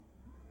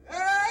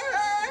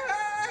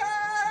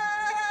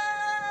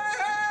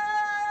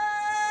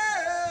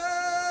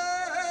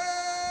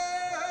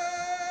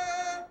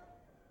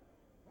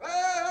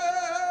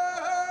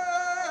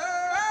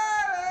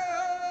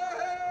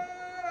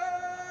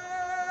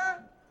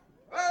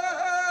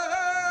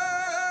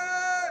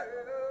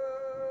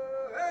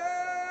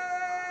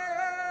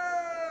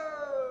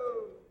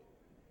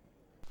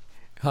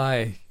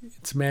Hi,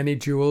 it's Manny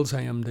Jules.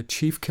 I am the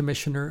Chief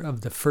Commissioner of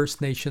the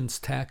First Nations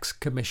Tax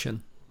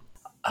Commission.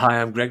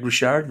 Hi, I'm Greg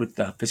Richard with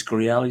Fiscal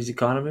Realities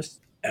Economist.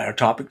 Our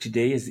topic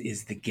today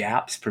is the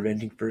gaps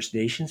preventing First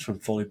Nations from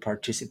fully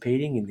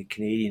participating in the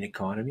Canadian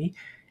economy.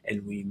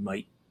 And we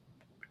might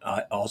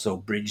also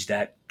bridge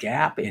that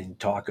gap and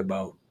talk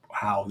about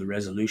how the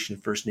resolution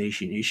of First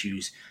Nation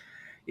issues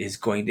is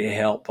going to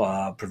help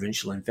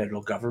provincial and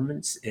federal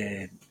governments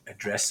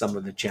address some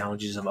of the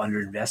challenges of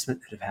underinvestment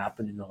that have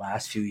happened in the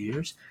last few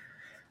years.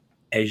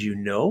 As you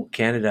know,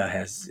 Canada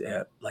has,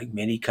 like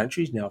many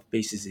countries, now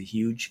faces a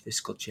huge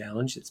fiscal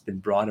challenge that's been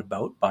brought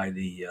about by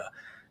the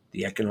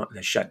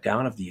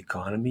shutdown of the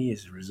economy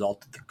as a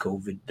result of the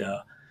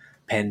COVID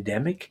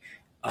pandemic.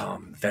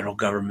 Federal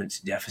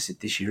government's deficit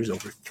this year is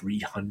over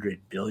 $300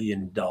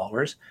 billion,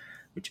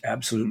 which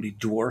absolutely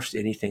dwarfs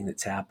anything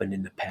that's happened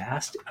in the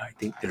past. I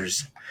think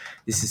this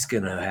is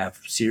going to have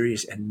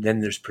serious, and then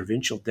there's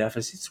provincial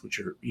deficits, which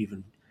are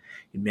even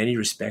in many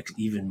respects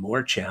even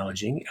more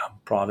challenging.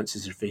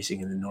 Provinces are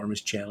facing an enormous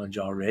challenge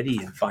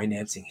already in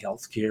financing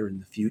healthcare in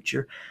the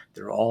future.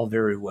 They're all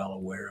very well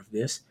aware of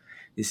this.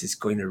 This is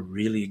going to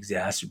really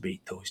exacerbate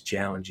those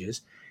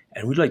challenges.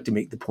 And we'd like to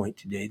make the point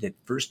today that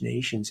First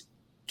Nations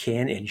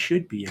can and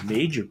should be a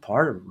major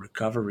part of a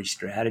recovery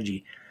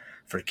strategy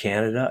for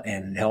Canada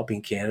and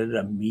helping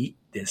Canada meet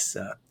this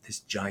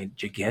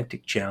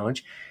gigantic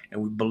challenge.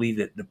 And we believe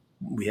that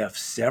we have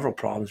several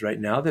problems right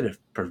now that have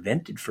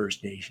prevented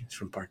First Nations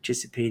from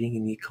participating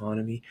in the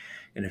economy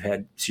and have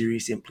had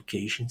serious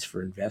implications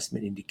for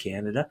investment into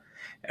Canada.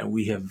 And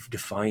we have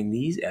defined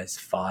these as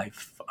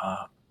five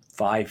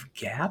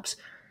gaps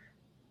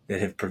that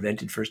have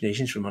prevented First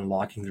Nations from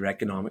unlocking their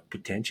economic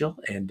potential.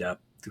 And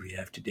we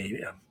have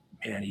today,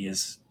 Manny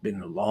has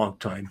been a long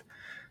time,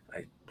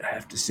 I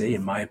have to say,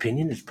 in my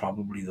opinion, is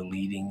probably the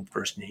leading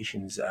First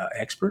Nations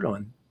expert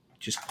on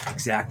just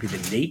exactly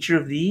the nature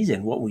of these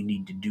and what we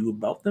need to do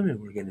about them, and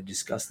we're going to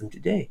discuss them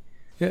today.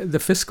 Yeah, the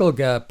fiscal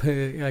gap,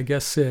 I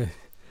guess, the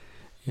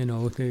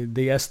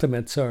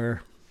estimates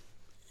are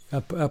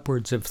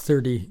upwards of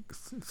 30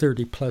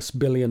 plus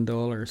billion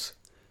dollars.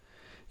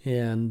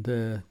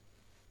 And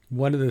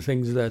one of the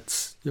things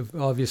that's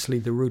obviously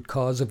the root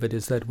cause of it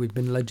is that we've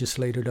been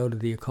legislated out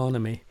of the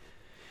economy.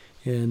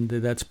 And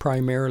that's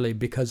primarily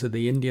because of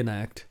the Indian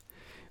Act.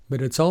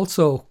 But it's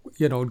also,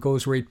 it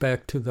goes right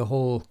back to the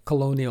whole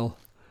colonial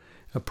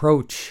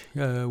approach.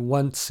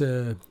 Once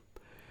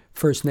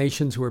First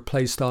Nations were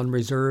placed on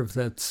reserve,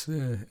 that's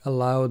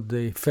allowed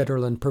the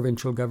federal and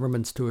provincial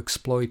governments to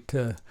exploit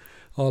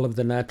all of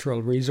the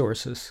natural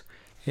resources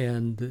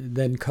and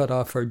then cut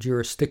off our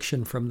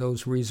jurisdiction from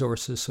those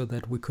resources so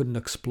that we couldn't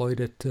exploit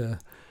it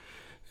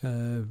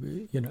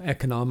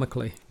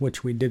economically,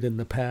 which we did in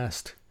the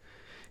past.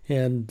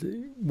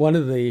 And one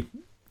of the,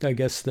 I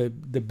guess, the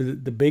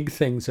big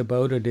things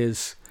about it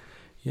is,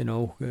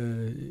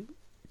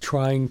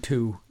 trying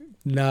to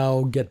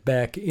now get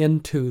back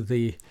into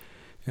the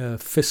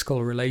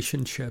fiscal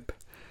relationship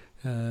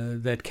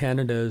that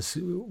Canada is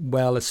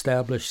well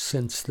established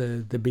since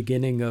the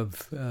beginning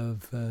of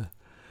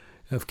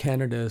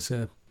Canada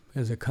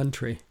as a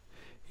country.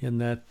 In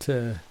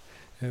that,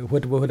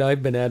 what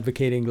I've been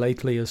advocating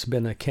lately has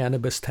been a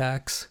cannabis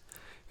tax.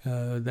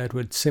 That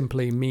would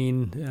simply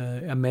mean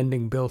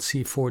amending Bill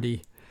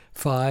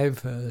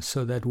C-45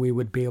 so that we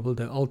would be able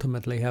to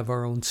ultimately have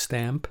our own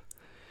stamp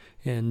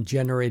and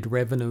generate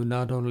revenue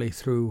not only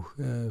through,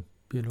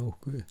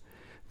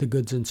 the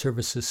goods and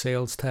services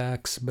sales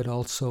tax, but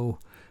also,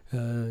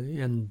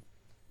 and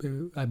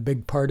a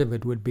big part of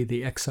it would be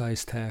the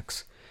excise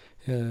tax.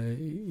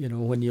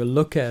 When you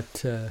look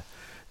at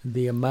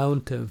the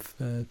amount of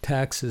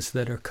taxes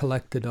that are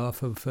collected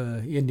off of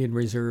Indian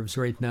reserves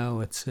right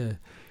now,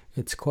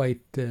 it's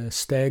quite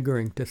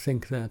staggering to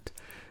think that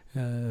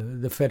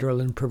the federal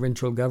and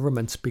provincial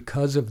governments,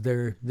 because of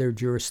their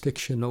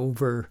jurisdiction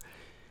over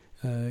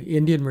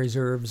Indian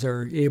reserves,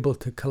 are able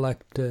to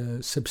collect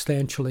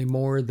substantially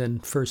more than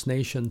First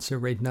Nations. So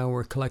right now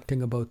we're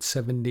collecting about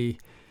 $70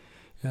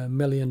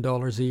 million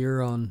a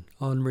year on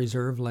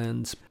reserve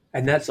lands.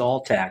 And that's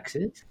all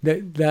taxes?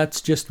 That's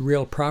just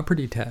real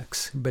property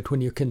tax. But when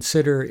you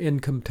consider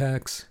income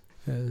tax,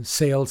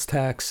 sales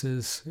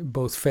taxes,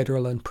 both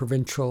federal and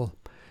provincial,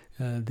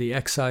 the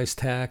excise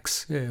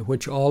tax,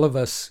 which all of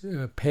us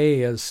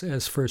pay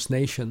as First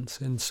Nations,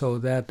 and so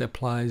that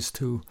applies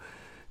to,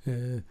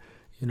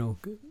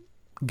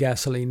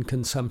 gasoline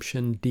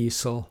consumption,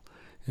 diesel,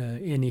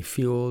 any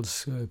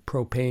fuels,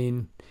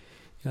 propane,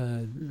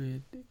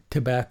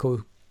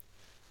 tobacco,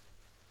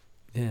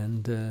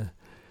 and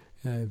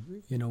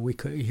we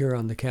here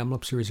on the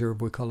Kamloops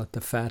Reserve we call it the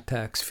fat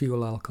tax,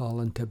 fuel, alcohol,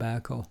 and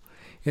tobacco,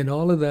 and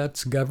all of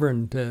that's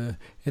governed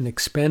and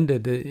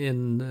expended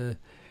in.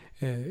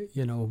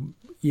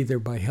 Either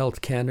by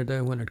Health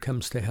Canada when it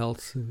comes to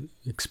health,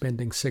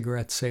 expending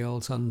cigarette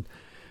sales on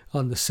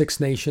the Six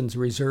Nations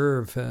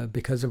Reserve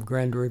because of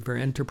Grand River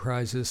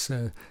Enterprises,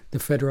 the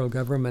federal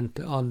government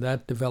on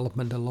that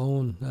development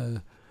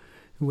alone,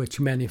 which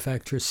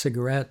manufactures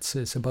cigarettes,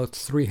 is about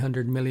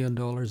 $300 million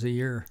a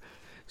year.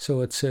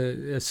 So it's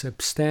a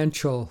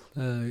substantial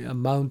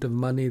amount of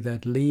money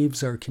that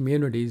leaves our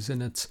communities,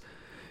 and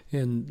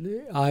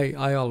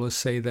I always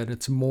say that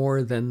it's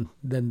more than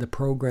the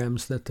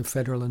programs that the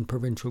federal and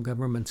provincial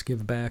governments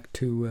give back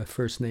to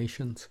First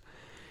Nations.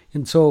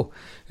 And so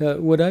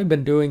what I've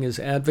been doing is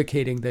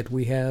advocating that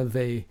we have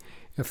a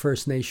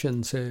First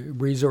Nations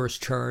resource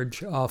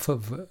charge off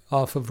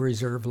of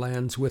reserve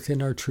lands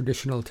within our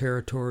traditional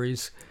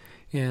territories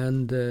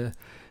and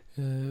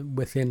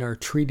within our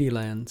treaty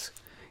lands.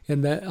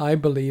 And that I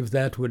believe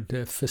that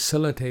would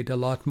facilitate a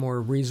lot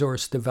more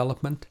resource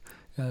development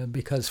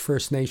because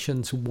First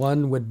Nations,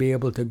 one, would be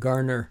able to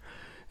garner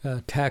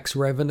tax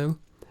revenue.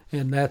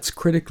 And that's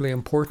critically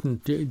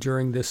important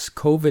during this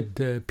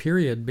COVID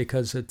period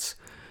because it's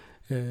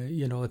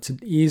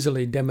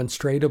easily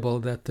demonstrable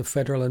that the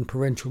federal and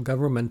provincial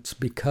governments,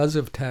 because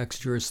of tax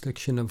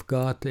jurisdiction, have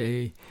got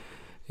a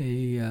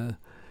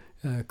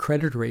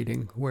credit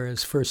rating,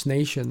 whereas First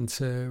Nations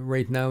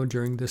right now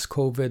during this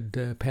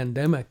COVID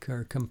pandemic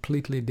are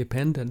completely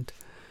dependent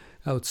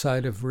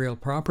outside of real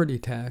property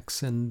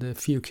tax, and a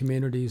few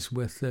communities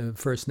with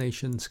First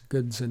Nations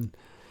goods and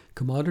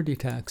commodity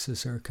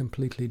taxes are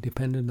completely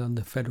dependent on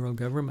the federal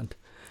government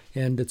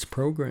and its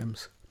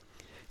programs.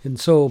 And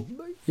so,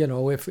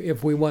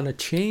 if we want to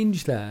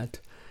change that,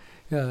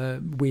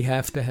 we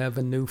have to have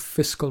a new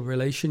fiscal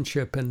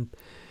relationship. And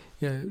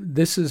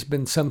this has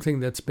been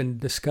something that's been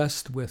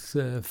discussed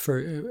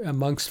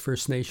amongst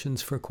First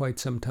Nations for quite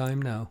some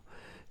time now.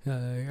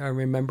 I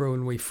remember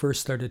when we first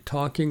started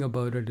talking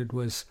about it, it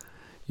was,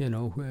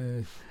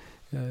 during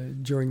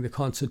the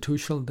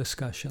constitutional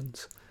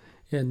discussions.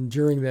 And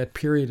during that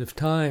period of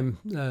time,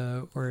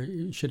 or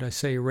should I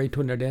say right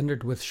when it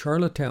ended with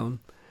Charlottetown,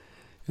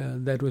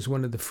 that was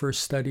one of the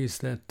first studies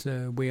that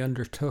we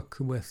undertook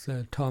with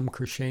Tom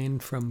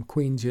Kershane from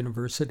Queen's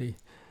University,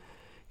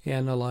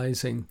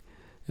 analyzing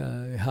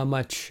how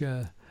much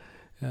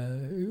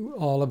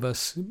all of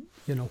us,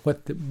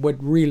 what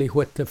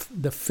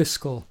the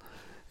fiscal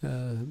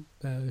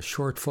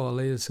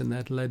shortfall is, and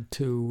that led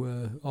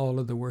to all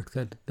of the work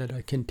that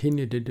I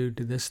continue to do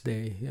to this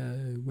day,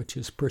 which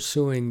is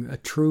pursuing a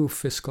true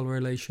fiscal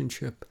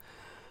relationship,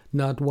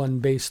 not one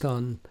based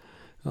on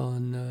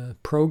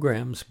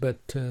programs, but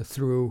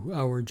through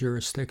our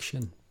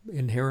jurisdiction,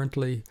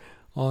 inherently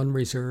on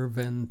reserve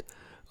and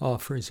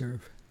off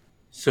reserve.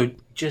 So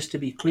just to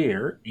be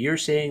clear, you're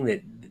saying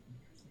that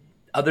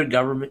other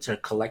governments are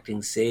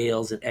collecting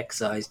sales and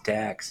excise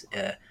tax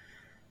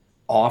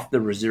off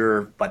the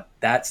reserve, but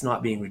that's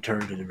not being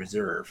returned to the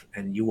reserve,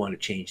 and you want to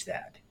change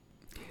that?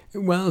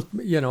 Well,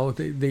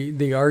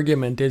 the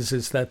argument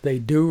is that they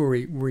do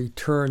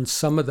return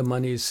some of the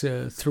monies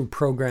through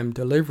program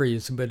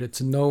deliveries, but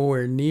it's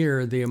nowhere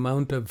near the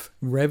amount of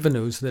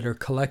revenues that are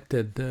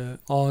collected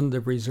on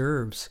the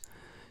reserves.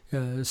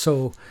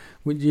 So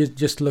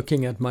just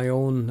looking at my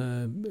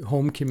own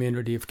home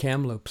community of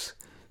Kamloops,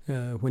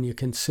 when you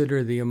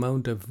consider the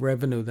amount of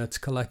revenue that's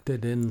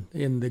collected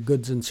in the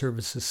goods and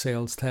services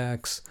sales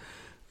tax,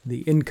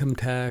 the income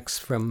tax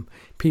from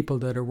people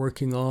that are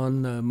working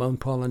on Mount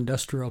Paul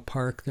Industrial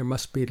Park, there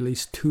must be at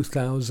least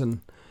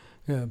 2,000,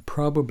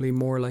 probably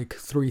more like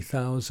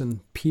 3,000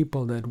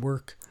 people that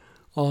work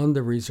on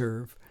the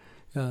reserve.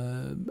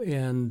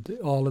 And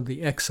all of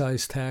the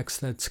excise tax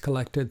that's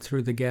collected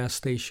through the gas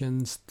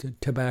stations,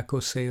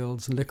 tobacco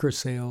sales, liquor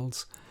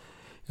sales,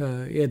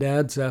 it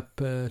adds up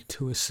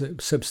to a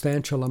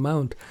substantial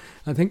amount.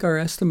 I think our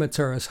estimates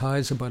are as high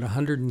as about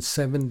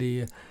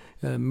 $170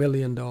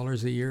 million a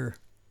year.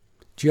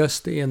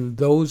 Just in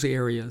those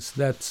areas.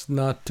 That's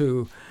not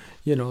to,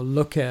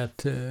 look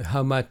at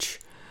how much,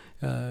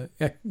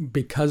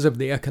 because of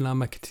the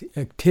economic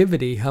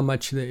activity, how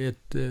much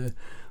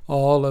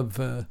all of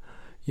the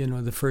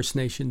First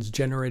Nations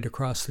generate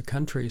across the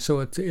country. So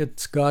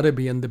it's got to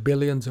be in the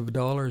billions of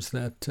dollars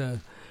that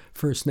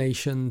First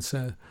Nations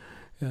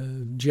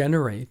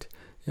generate.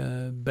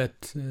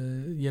 But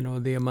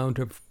the amount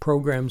of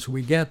programs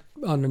we get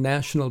on a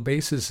national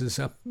basis is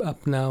up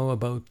now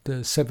about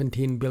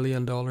 $17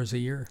 billion a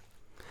year.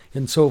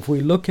 And so if we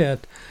look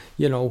at,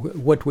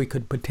 what we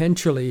could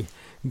potentially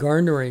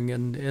garnering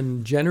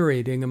and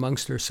generating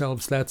amongst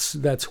ourselves,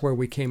 that's where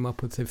we came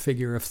up with the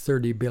figure of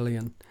 30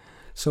 billion.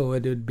 So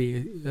it would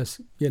be,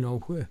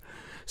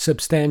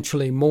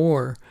 substantially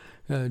more,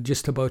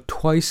 just about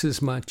twice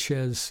as much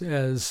as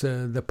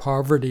the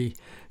poverty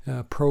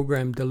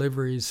program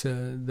deliveries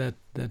that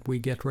we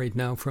get right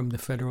now from the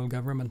federal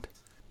government.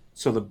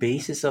 So the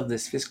basis of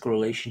this fiscal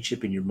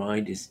relationship in your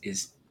mind is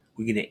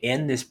we're going to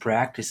end this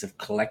practice of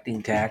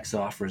collecting tax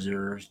off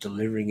reserves,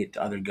 delivering it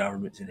to other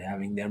governments and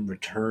having them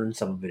return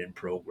some of it in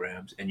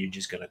programs, and you're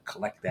just going to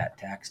collect that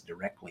tax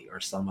directly, or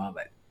some of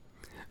it?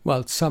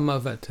 Well, some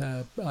of it.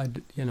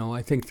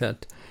 I think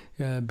that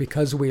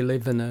because we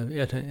live in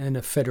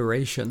a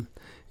federation,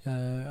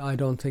 I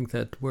don't think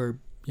that we're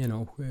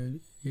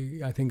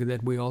I think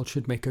that we all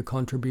should make a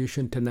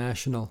contribution to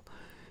national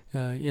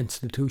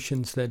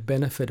institutions that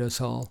benefit us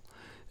all.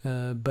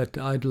 But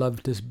I'd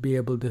love to be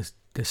able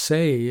to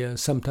say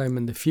sometime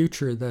in the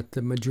future that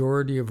the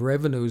majority of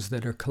revenues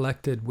that are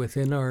collected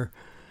within our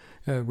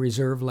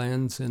reserve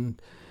lands and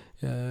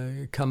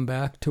come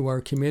back to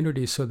our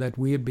community so that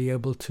we'd be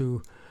able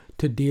to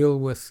deal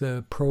with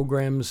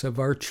programs of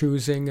our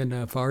choosing and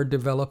of our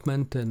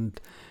development and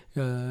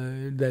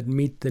that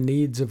meet the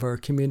needs of our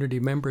community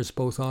members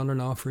both on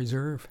and off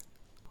reserve.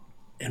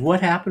 And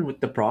what happened with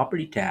the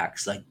property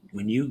tax? Like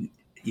when you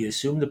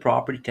assumed the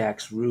property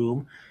tax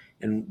room,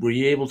 and were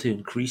you able to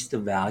increase the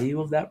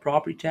value of that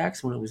property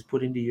tax when it was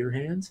put into your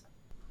hands?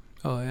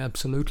 Oh,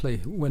 absolutely.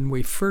 When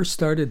we first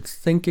started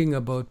thinking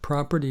about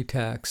property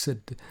tax,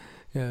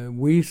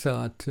 we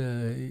thought,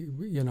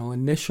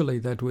 initially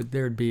that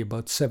there'd be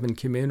about 7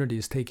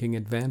 communities taking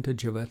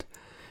advantage of it.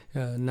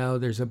 Now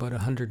there's about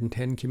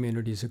 110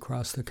 communities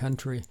across the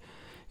country.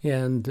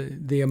 And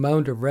the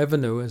amount of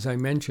revenue, as I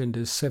mentioned,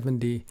 is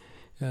 $70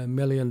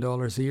 million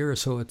a year.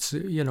 So it's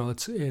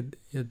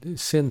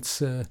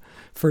since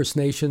First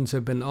Nations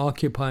have been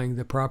occupying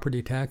the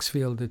property tax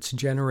field, it's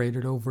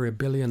generated over $1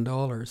 billion.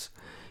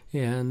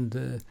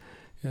 And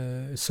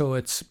so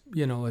it's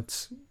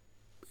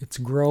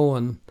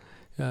grown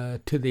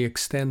to the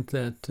extent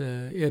that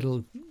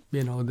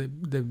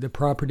the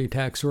property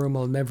tax room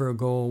will never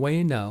go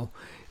away now.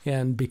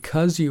 And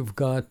because you've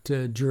got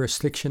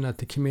jurisdiction at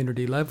the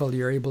community level,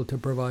 you're able to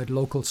provide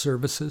local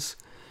services,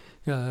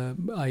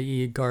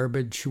 i.e.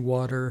 garbage,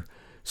 water,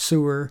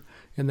 sewer,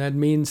 and that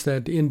means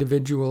that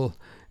individual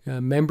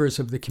members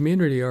of the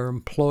community are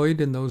employed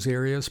in those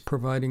areas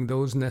providing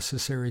those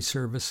necessary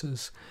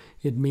services.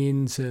 It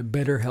means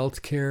better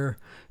health care,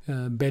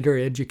 better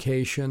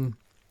education,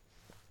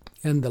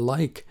 and the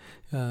like,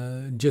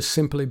 just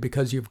simply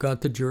because you've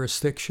got the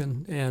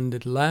jurisdiction, and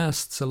it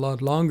lasts a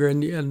lot longer.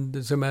 And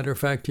as a matter of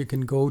fact, you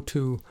can go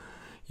to,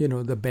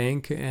 the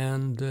bank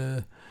and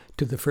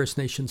to the First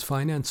Nations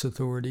Finance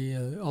Authority.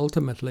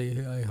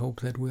 Ultimately, I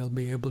hope that we'll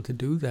be able to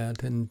do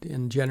that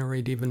and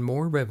generate even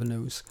more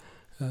revenues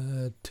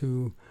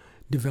to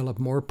develop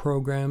more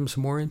programs,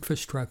 more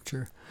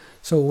infrastructure.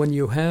 So when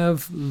you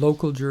have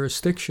local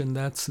jurisdiction,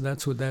 that's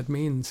what that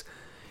means.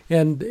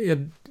 And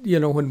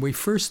when we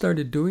first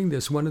started doing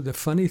this, one of the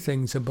funny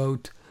things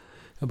about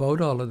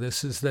all of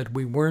this is that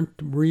we weren't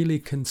really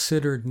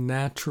considered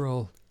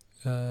natural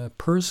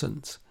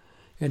persons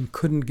and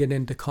couldn't get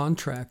into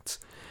contracts.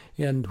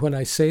 And when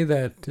I say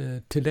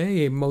that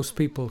today, most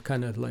people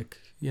kind of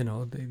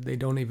they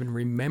don't even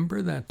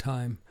remember that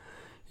time.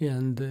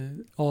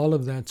 And all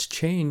of that's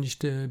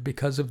changed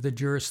because of the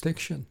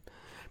jurisdiction.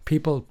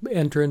 People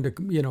enter into,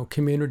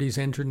 communities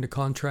enter into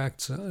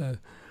contracts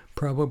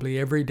probably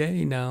every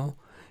day now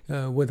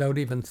without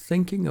even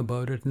thinking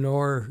about it,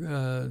 nor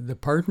the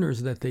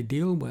partners that they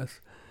deal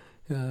with.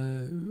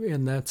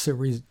 And that's a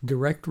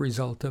direct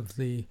result of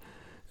the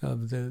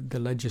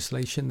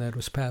legislation that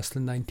was passed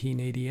in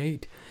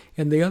 1988.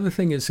 And the other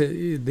thing is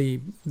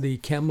the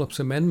Kamloops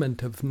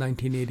Amendment of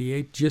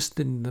 1988 just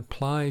didn't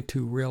apply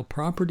to real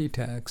property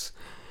tax.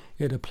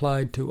 It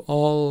applied to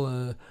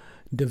all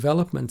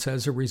developments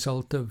as a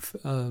result of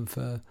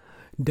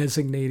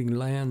designating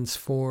lands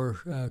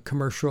for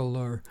commercial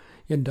or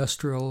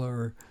industrial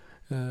or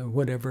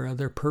whatever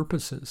other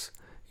purposes.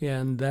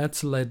 And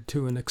that's led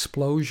to an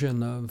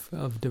explosion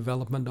of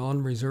development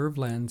on reserve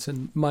lands.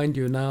 And mind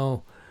you,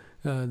 now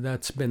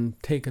that's been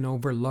taken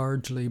over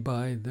largely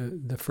by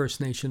the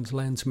First Nations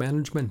Lands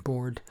Management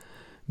Board.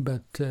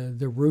 But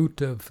the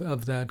root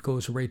of that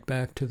goes right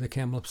back to the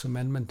Kamloops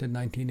Amendment in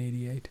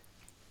 1988.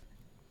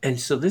 And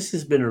so this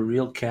has been a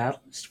real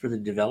catalyst for the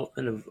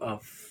development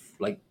of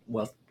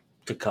wealth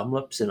to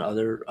Kamloops and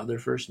other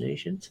First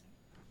Nations?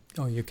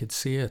 Oh, you could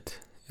see it.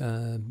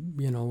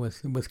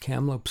 With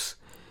Kamloops,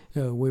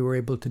 we were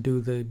able to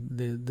do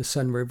the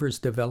Sun Rivers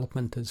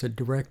development as a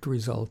direct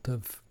result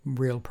of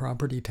real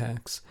property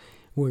tax.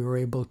 We were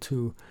able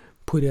to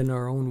put in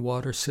our own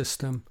water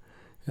system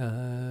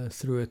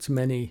through its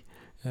many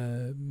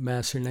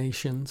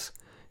macinations,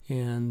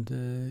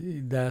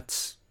 and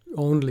that's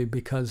only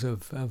because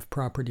of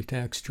property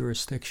tax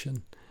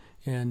jurisdiction.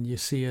 And you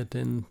see it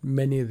in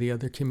many of the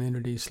other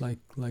communities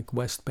like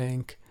West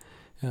Bank,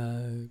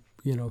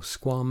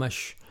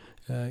 Squamish,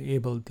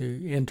 able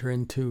to enter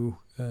into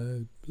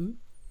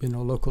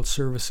local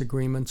service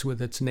agreements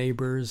with its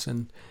neighbors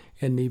and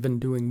even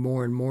doing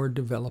more and more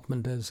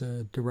development as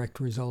a direct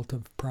result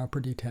of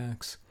property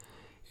tax.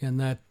 And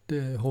that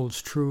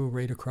holds true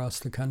right across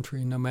the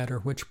country, no matter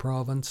which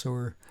province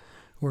or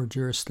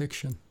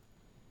jurisdiction.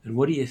 And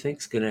what do you think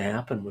is going to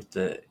happen with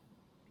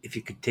if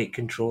you could take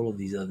control of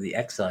these the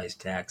excise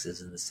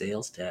taxes and the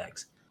sales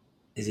tax?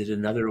 Is it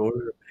another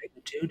order of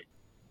magnitude?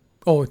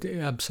 Oh,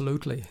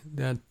 absolutely.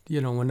 That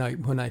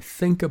when I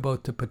think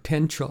about the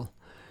potential,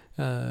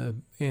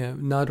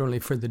 not only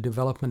for the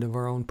development of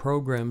our own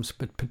programs,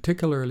 but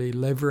particularly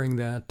levering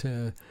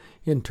that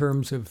in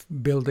terms of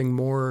building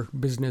more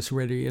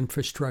business-ready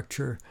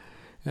infrastructure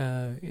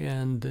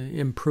and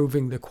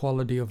improving the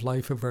quality of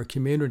life of our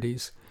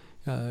communities,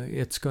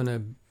 it's going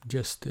to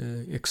just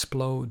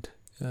explode.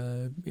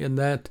 In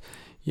that,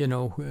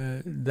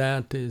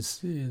 that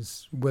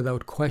is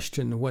without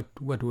question what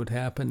would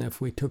happen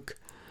if we took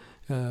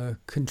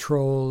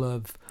control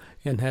of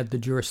and had the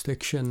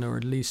jurisdiction, or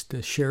at least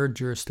the shared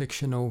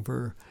jurisdiction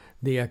over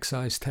the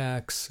excise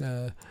tax,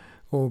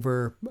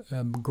 over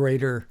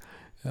greater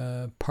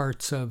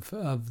parts of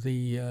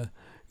the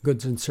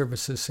goods and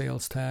services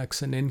sales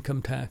tax and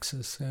income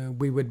taxes.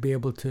 We would be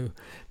able to,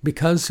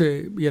 because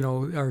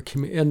our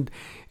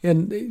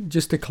and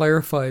just to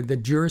clarify, the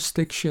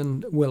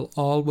jurisdiction will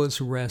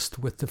always rest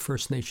with the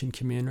First Nation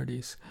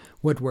communities.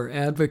 What we're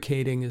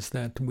advocating is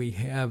that we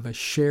have a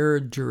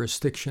shared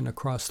jurisdiction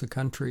across the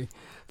country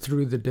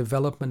through the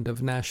development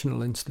of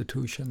national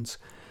institutions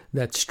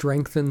that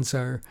strengthens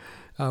our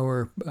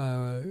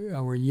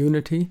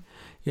unity.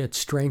 It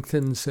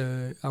strengthens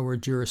our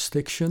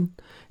jurisdiction,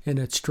 and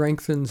it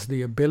strengthens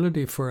the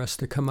ability for us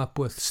to come up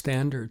with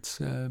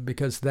standards,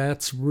 because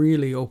that's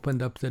really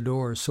opened up the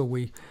door. So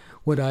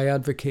what I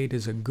advocate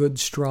is a good,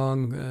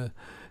 strong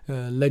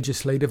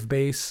legislative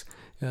base,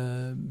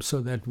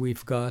 so that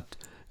we've got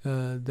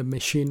the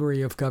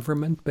machinery of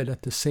government, but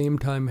at the same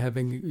time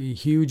having a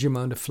huge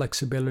amount of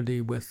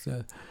flexibility with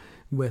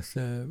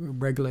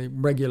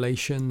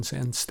regulations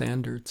and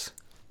standards.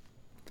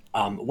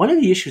 One of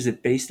the issues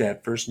that face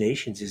that First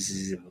Nations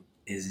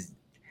is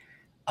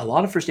a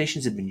lot of First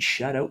Nations have been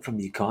shut out from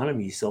the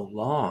economy so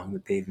long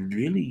that they've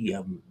really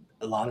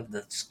a lot of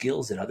the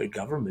skills that other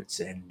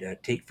governments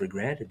take for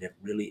granted have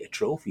really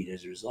atrophied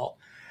as a result.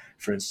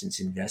 For instance,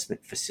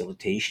 investment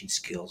facilitation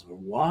skills, a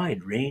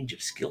wide range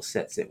of skill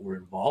sets that were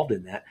involved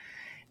in that,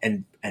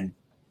 and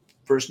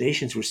First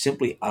Nations were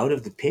simply out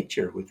of the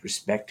picture with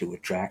respect to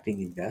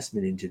attracting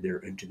investment into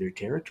their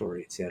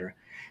territory, etc.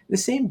 The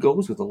same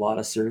goes with a lot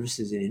of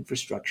services and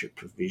infrastructure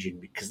provision,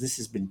 because this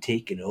has been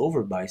taken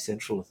over by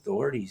central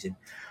authorities in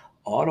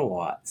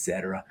Ottawa,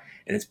 etc.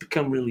 And it's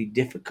become really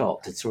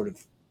difficult to sort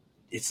of,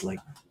 it's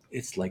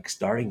like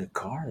starting a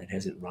car that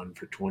hasn't run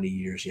for 20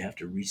 years. You have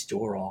to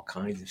restore all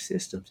kinds of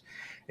systems.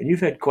 And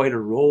you've had quite a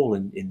role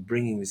in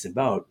bringing this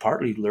about,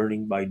 partly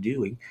learning by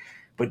doing.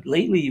 But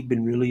lately, you've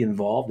been really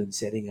involved in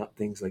setting up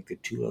things like the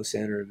Tulo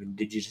Center of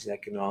Indigenous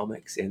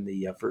Economics and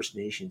the First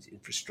Nations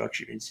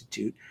Infrastructure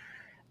Institute.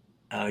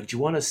 Do you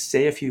want to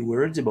say a few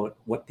words about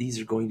what these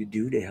are going to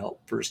do to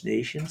help First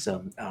Nations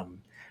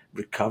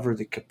recover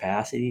the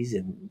capacities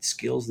and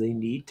skills they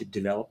need to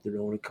develop their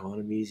own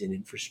economies and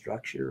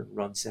infrastructure and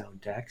run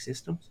sound tax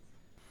systems?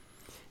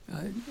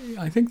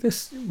 I think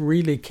this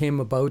really came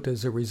about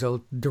as a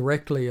result,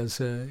 directly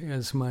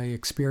as my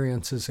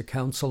experience as a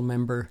council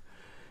member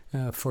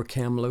for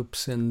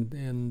Kamloops,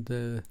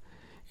 and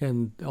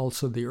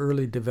also the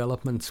early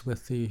developments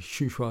with the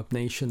Shuswap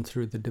Nation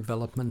through the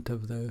development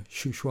of the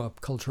Shuswap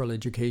Cultural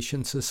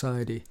Education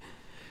Society.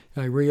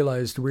 I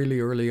realized really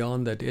early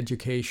on that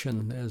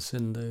education, as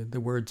in the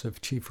words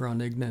of Chief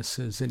Ron Ignace,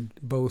 is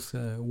both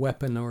a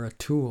weapon or a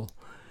tool.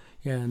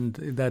 And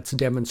that's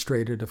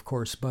demonstrated, of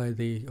course, by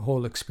the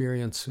whole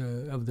experience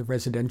of the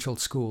residential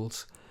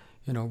schools.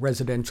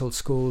 Residential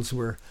schools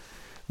were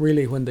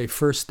really, when they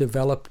first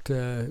developed,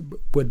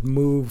 would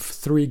move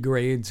 3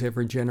 grades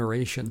every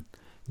generation.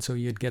 So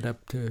you'd get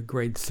up to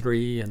grade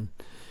 3 and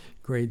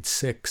grade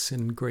 6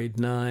 and grade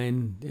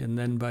 9. And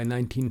then by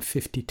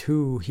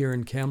 1952, here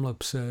in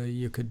Kamloops,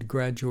 you could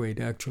graduate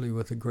actually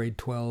with a grade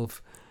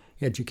 12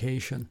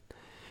 education.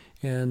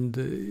 And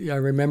I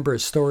remember a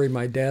story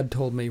my dad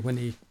told me when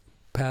he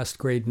passed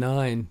grade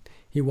 9.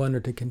 He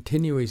wanted to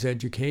continue his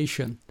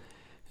education.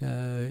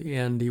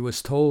 And he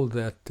was told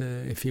that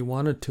if he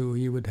wanted to,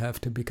 he would have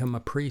to become a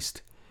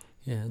priest.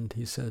 And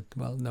he said,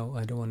 well, no,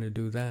 I don't want to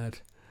do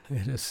that.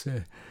 It is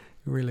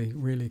really,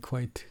 really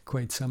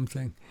quite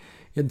something.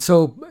 And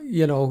so,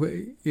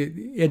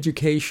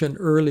 education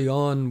early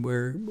on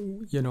where,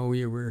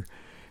 you were,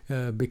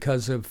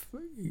 because of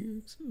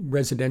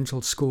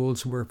residential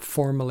schools were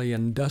formerly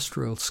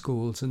industrial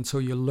schools. And so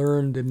you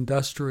learned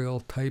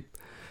industrial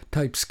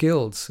type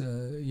skills.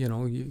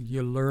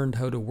 You learned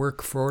how to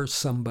work for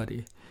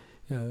somebody.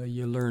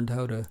 You learned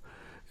how to,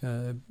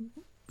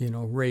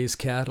 raise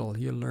cattle.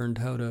 You learned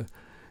how to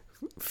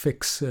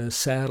fix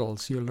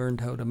saddles. You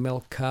learned how to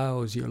milk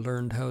cows. You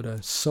learned how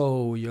to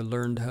sew. You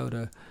learned how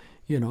to,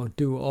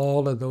 do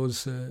all of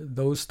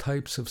those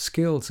types of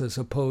skills, as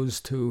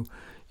opposed to,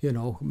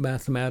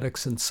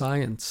 mathematics and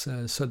science,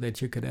 so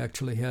that you could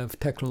actually have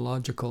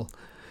technological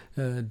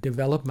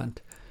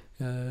development.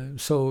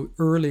 So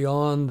early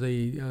on,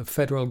 the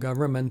federal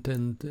government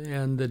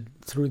and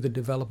through the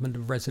development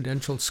of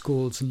residential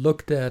schools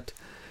looked at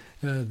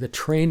the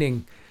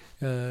training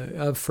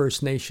of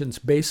First Nations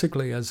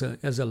basically as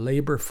a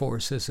labor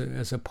force,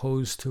 as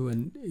opposed to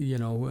an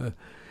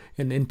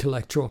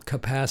intellectual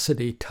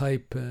capacity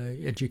type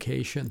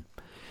education.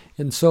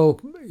 And so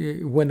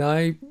when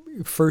I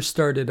first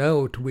started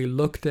out, we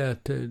looked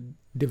at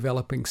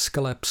developing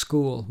Scalep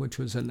School, which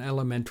was an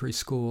elementary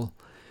school.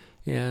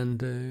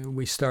 And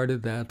we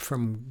started that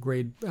from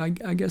grade, I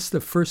guess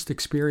the first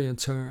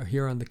experience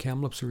here on the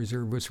Kamloops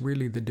Reserve was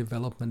really the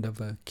development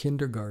of a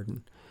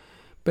kindergarten.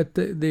 But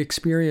the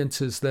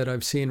experiences that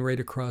I've seen right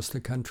across the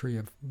country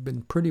have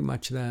been pretty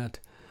much that.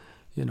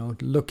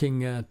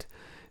 looking at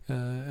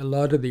a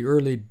lot of the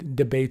early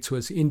debates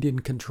was Indian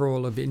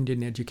control of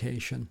Indian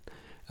education.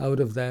 Out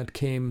of that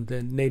came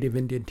the Native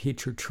Indian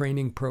Teacher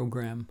Training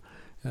Program.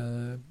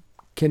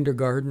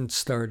 Kindergarten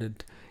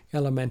started,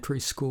 elementary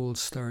schools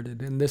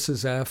started, and this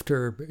is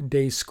after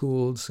day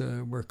schools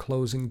were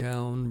closing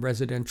down,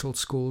 residential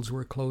schools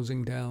were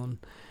closing down,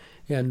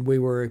 and we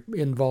were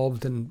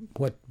involved in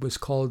what was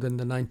called in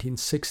the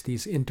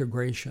 1960s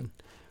integration,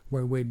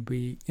 where we'd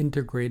be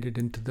integrated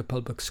into the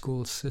public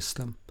school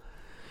system.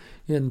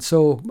 And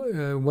so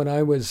when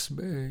I was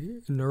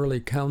an early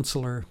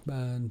counselor,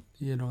 in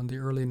the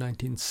early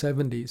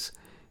 1970s,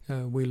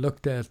 we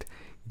looked at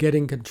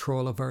getting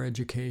control of our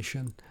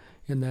education.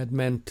 And that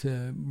meant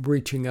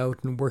reaching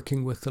out and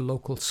working with the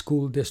local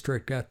school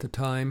district at the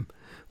time,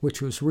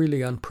 which was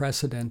really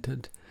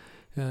unprecedented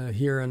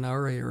here in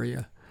our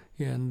area,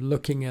 and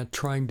looking at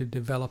trying to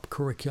develop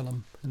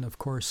curriculum. And of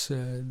course,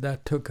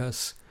 that took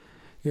us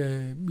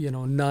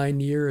 9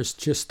 years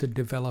just to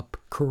develop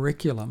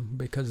curriculum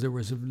because there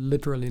was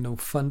literally no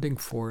funding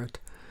for it.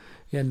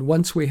 And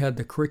once we had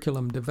the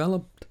curriculum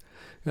developed,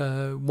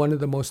 one of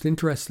the most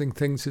interesting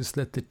things is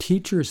that the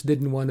teachers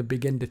didn't want to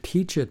begin to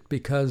teach it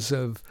because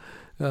of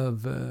a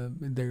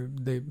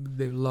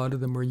lot of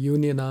them were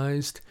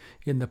unionized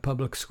in the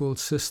public school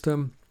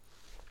system.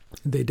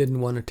 They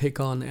didn't want to take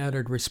on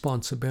added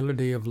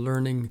responsibility of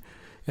learning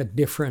a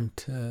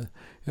different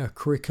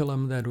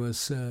curriculum that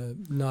was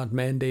not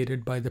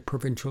mandated by the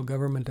provincial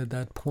government at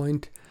that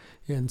point.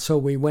 And so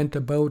we went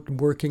about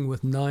working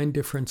with 9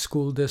 different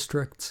school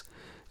districts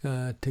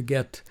to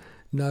get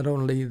not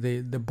only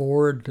the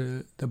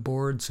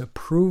board's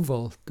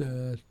approval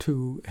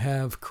to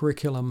have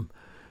curriculum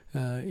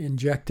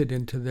injected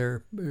into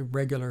their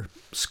regular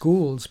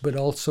schools, but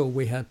also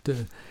we had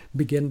to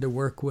begin to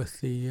work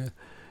with the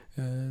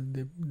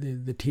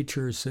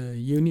teachers'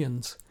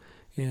 unions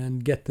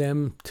and get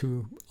them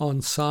to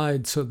on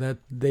side so that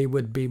they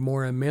would be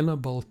more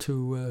amenable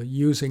to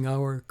using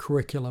our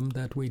curriculum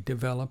that we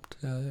developed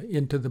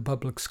into the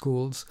public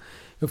schools.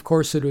 Of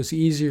course, it was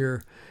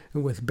easier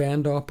with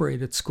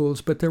band-operated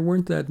schools, but there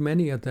weren't that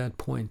many at that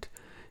point.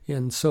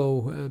 And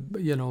so,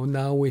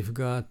 now we've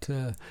got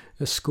a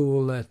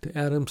school at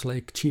Adams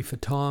Lake, Chief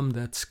Atom,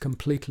 that's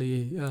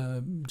completely,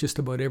 just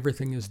about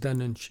everything is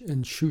done in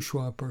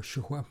Shuswap or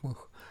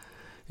Shuswapmuk.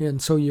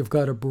 And so you've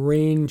got a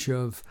range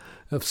of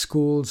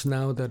schools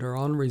now that are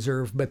on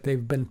reserve, but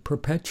they've been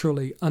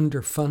perpetually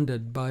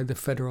underfunded by the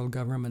federal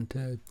government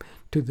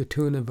to the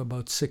tune of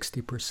about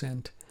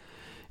 60%.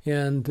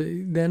 And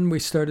then we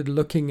started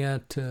looking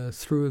at,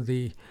 through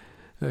the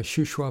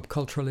Shuswap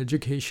Cultural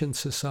Education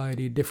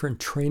Society, different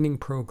training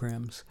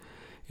programs.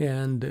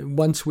 And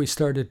once we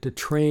started to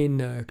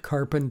train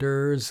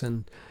carpenters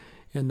and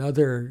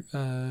other,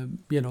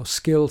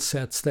 skill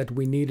sets that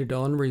we needed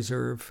on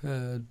reserve,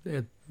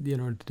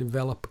 to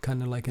develop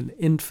kind of like an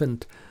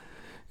infant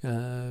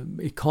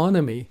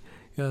economy,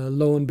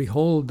 lo and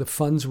behold, the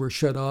funds were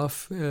shut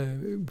off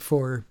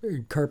for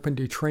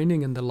carpentry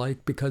training and the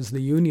like because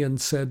the union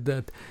said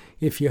that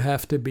if you're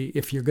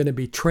going to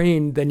be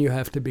trained, then you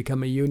have to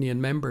become a union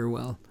member.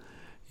 Well,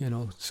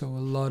 so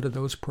a lot of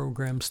those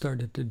programs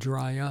started to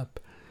dry up.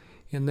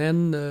 And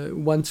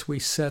then once we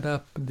set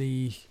up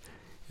the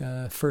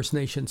First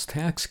Nations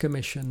Tax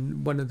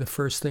Commission, one of the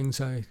first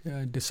things I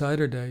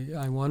decided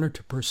I wanted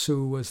to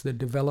pursue was the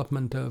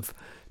development of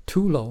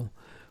TULO,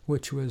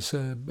 which was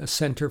a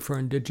Center for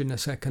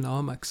Indigenous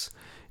Economics.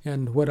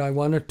 And what I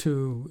wanted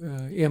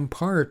to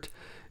impart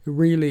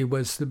really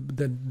was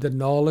the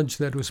knowledge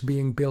that was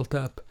being built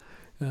up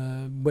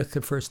with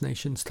the First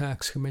Nations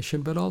Tax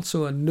Commission, but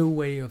also a new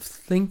way of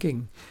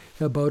thinking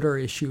about our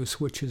issues,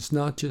 which is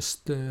not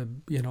just,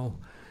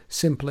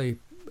 simply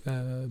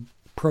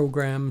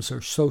programs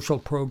or social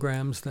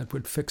programs that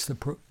would fix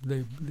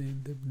the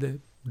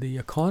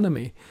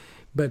economy,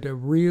 but a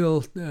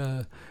real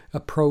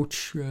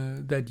approach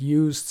that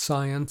used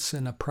science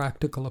and a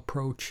practical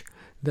approach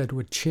that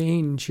would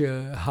change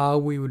how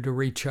we would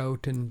reach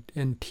out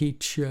and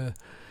teach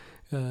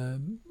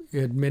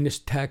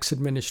tax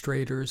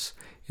administrators,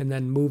 and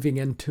then moving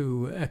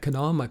into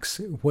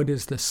economics. What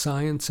is the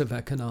science of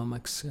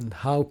economics, and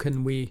how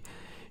can we,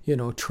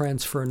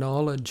 transfer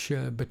knowledge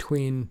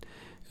between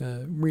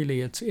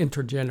really it's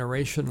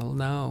intergenerational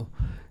now,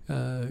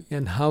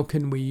 and how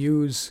can we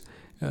use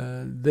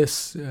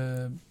this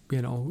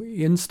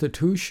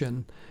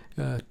institution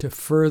to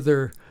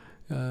further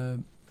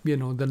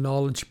the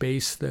knowledge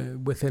base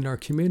within our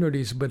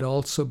communities, but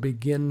also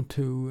begin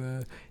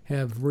to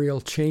have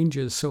real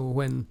changes. So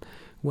when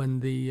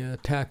the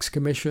tax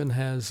commission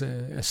has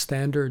a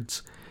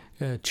standards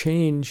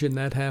change, and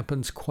that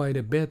happens quite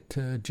a bit,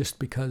 just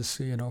because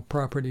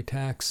property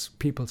tax,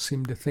 people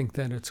seem to think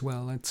that it's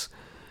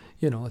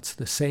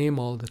the same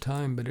all the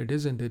time, but it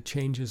isn't. It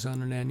changes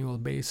on an annual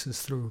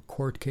basis through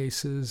court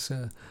cases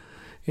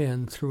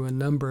and through a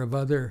number of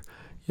other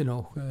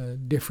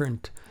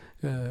different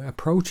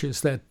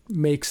approaches that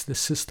makes the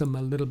system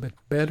a little bit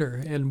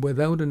better. And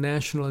without a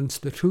national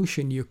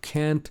institution, you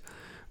can't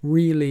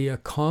really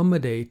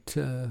accommodate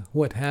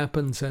what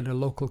happens at a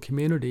local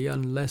community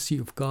unless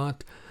you've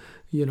got,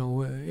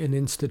 an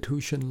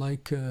institution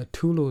like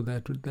Tulu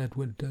that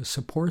would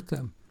support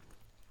them.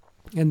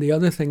 And the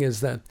other thing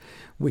is that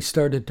we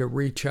started to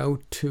reach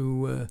out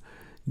to,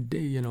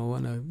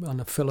 on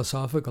a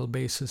philosophical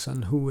basis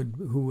on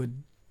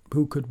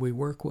who could we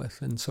work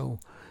with, and so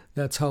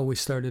that's how we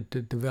started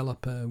to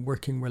develop a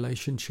working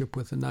relationship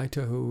with the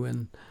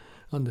Ngaitahu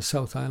on the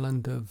South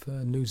Island of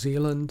New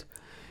Zealand,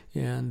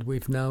 and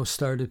we've now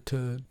started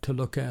to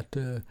look at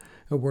a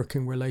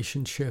working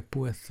relationship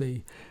with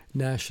the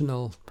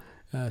National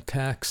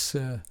Tax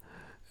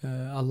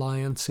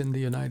Alliance in the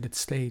United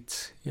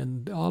States,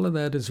 and all of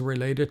that is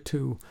related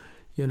to,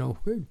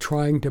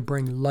 trying to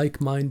bring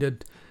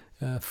like-minded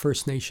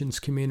First Nations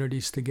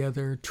communities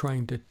together,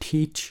 trying to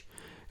teach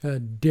a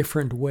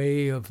different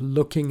way of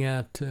looking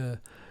at the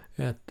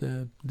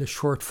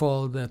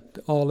shortfall that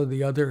all of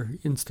the other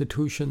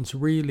institutions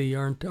really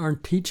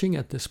aren't teaching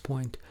at this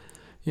point.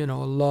 A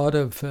lot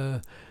of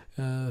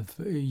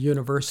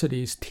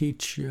universities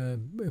teach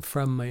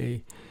from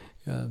a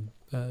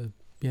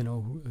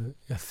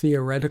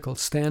theoretical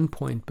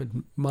standpoint, but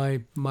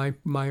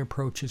my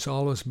approach has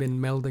always been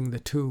melding the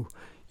two,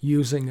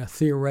 using a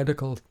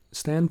theoretical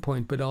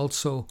standpoint, but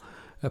also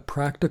a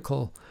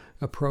practical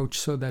approach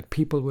so that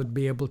people would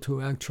be able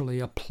to actually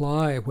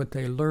apply what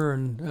they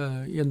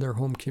learn in their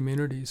home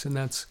communities. And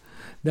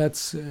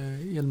that's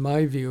in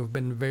my view, have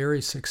been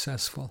very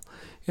successful.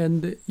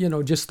 And,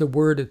 just the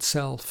word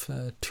itself,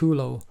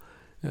 Tulo,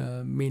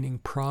 meaning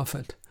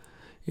prophet,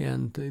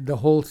 and the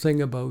whole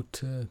thing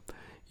about,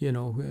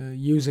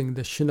 using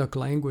the Chinook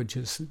language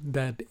is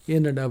that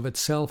in and of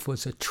itself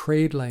was a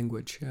trade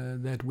language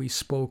that we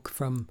spoke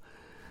from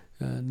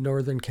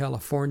Northern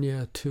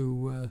California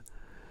to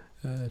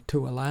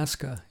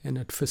Alaska, and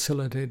it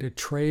facilitated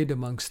trade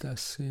amongst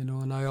us.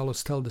 And I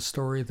always tell the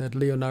story that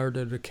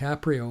Leonardo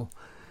DiCaprio,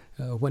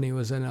 when he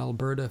was in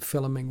Alberta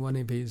filming one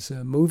of his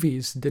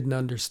movies, didn't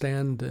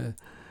understand,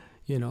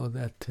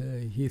 that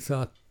he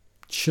thought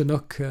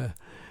Chinook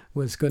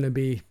was going to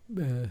be,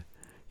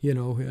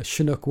 a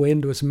Chinook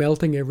wind was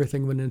melting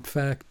everything, when in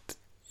fact,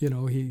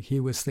 he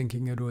was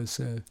thinking it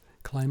was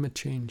climate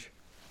change.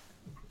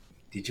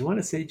 Did you want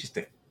to say just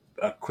a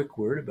quick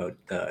word about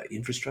the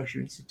Infrastructure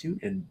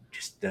Institute and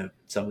just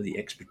some of the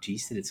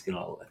expertise that it's going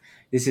to...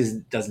 This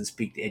doesn't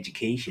speak to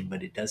education,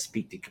 but it does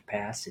speak to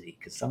capacity,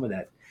 because some of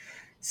that,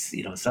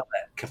 some of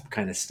that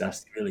kind of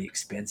stuff's really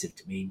expensive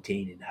to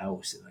maintain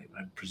in-house, and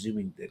I'm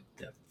presuming that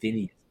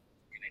Finney is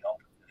going to help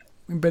with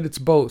that. But it's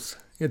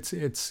both.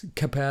 It's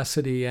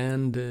capacity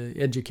and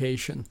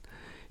education.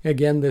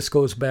 Again, this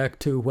goes back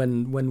to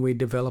when we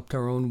developed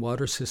our own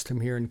water system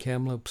here in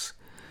Kamloops.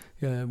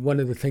 One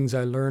of the things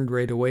I learned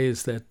right away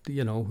is that,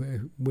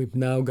 we've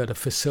now got a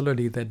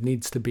facility that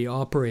needs to be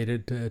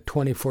operated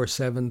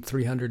 24/7,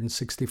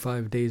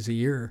 365 days a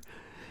year.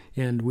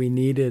 And we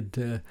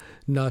needed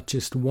not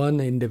just one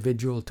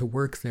individual to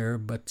work there,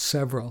 but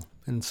several.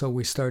 And so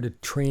we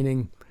started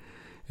training,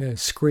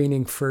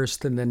 screening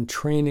first, and then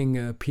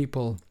training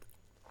people,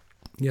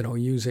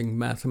 using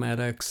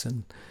mathematics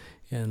and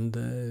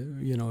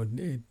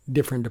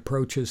different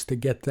approaches to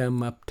get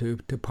them up to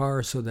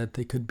par so that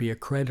they could be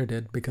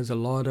accredited, because a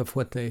lot of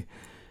what they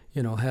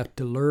have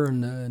to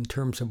learn in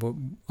terms of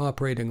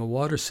operating a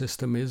water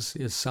system is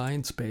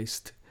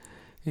science-based.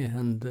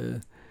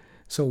 And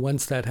so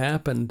once that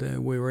happened,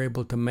 we were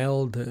able to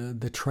meld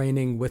the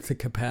training with the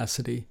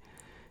capacity,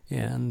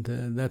 and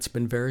that's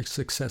been very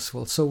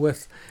successful. So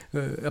with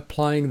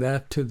applying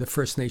that to the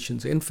First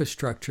Nations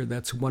infrastructure,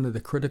 that's one of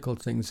the critical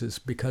things, is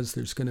because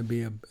there's going to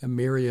be a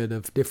myriad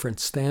of different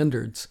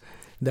standards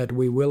that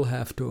we will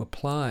have to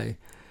apply,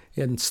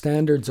 and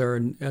standards are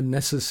a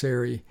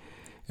necessary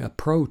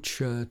approach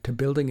to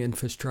building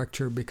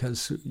infrastructure,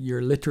 because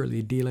you're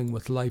literally dealing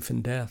with life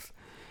and death,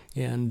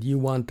 and you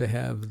want to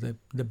have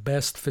the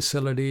best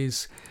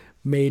facilities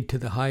made to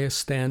the highest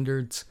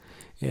standards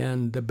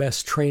and the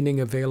best training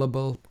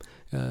available,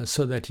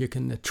 so that you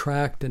can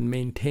attract and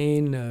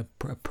maintain a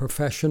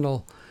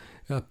professional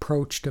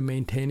approach to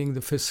maintaining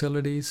the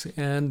facilities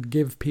and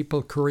give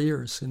people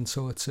careers. And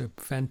so it's a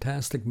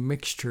fantastic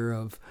mixture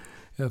of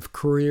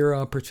career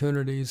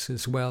opportunities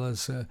as well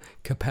as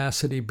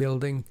capacity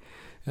building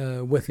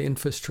with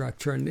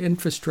infrastructure. And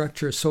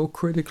infrastructure is so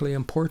critically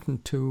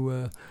important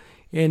to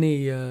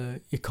any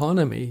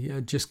economy.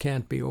 It just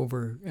can't be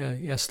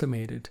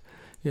overestimated.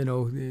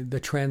 The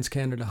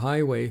Trans-Canada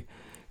Highway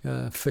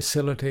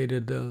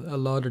facilitated a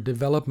lot of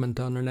development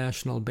on a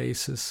national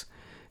basis,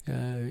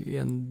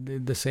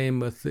 and the same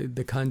with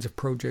the kinds of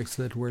projects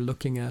that we're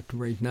looking at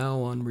right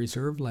now on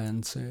reserve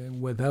lands.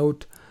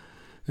 Without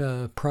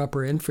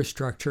proper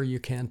infrastructure, you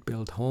can't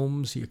build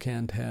homes, you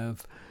can't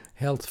have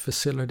health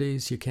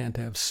facilities, you can't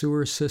have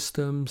sewer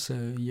systems.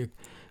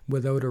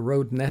 Without a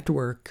road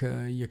network,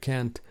 you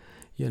can't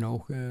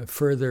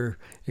further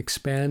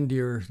expand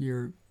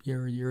your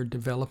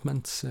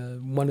developments.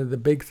 One of the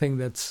big thing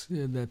that's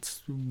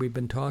we've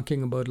been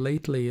talking about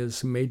lately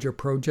is major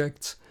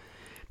projects,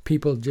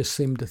 people just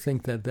seem to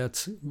think that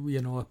that's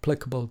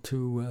applicable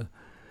to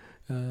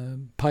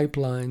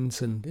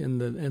pipelines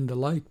and the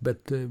like.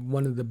 But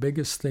one of the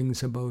biggest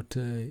things about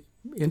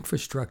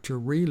infrastructure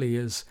really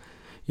is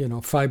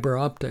fiber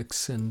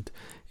optics and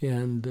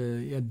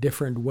a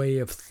different way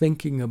of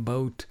thinking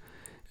about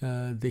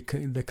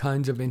the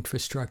kinds of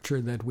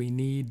infrastructure that we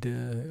need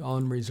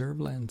on reserve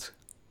lands.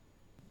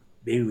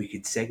 Maybe we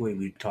could segue. We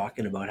were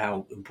talking about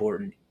how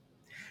important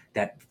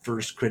that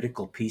first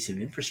critical piece of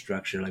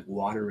infrastructure, like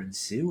water and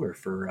sewer,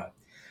 for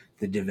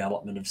the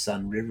development of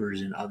Sun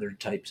Rivers and other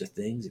types of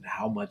things, and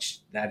how much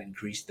that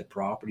increased the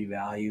property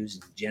values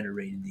and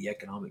generated the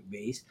economic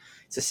base.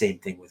 It's the same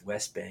thing with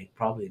West Bank.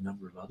 Probably a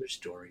number of other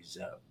stories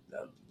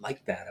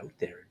like that out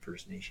there in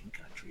First Nation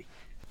country.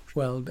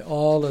 Well,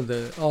 all of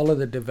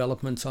the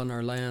developments on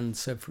our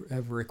lands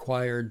have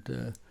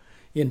required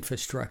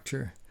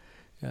infrastructure.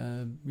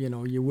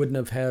 You wouldn't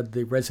have had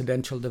the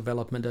residential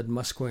development at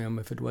Musqueam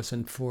if it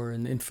wasn't for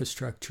an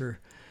infrastructure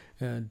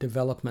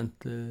development,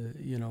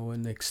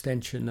 an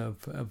extension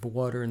of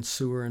water and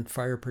sewer and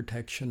fire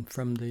protection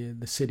from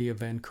the city of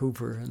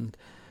Vancouver, and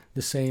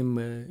the same,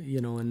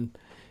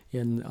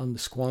 on the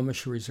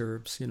Squamish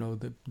reserves.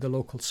 The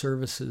local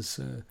services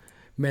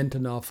meant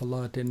an awful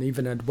lot, and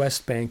even at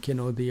West Bank,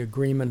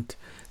 the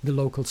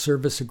local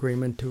service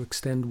agreement to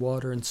extend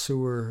water and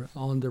sewer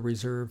on the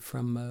reserve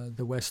from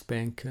the West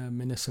Bank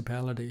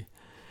municipality,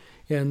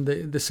 and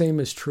the same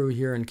is true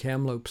here in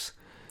Kamloops.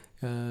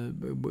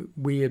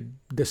 We had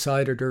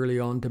decided early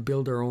on to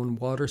build our own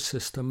water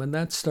system, and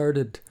that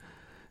started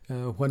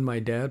when my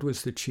dad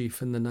was the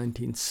chief in the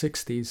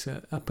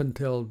 1960s. Up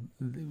until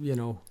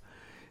the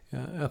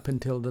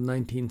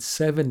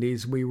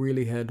 1970s, we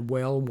really had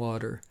well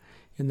water.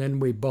 And then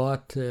we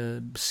bought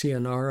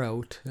CNR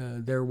out,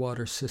 their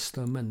water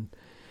system, and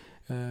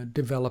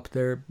developed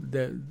their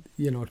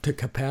to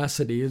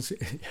capacity.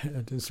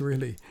 It is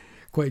really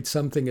quite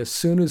something. As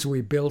soon as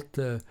we built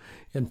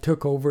and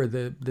took over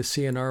the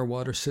CNR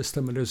water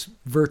system, it was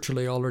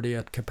virtually already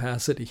at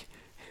capacity.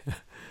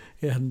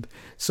 And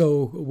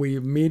so we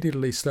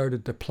immediately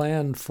started to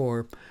plan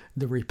for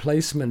the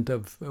replacement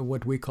of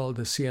what we call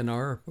the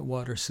CNR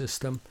water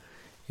system.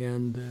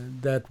 And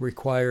that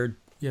required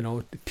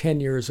 10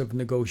 years of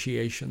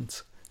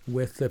negotiations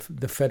with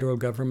the federal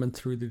government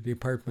through the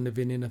Department of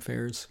Indian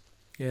Affairs.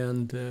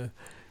 And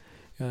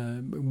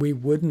we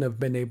wouldn't have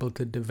been able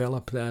to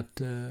develop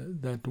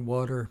that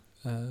water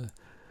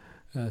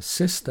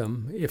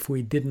system if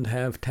we didn't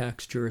have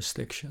tax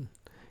jurisdiction.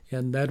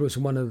 And that was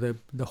one of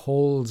the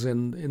holes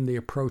in the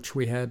approach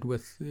we had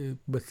with the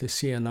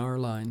CNR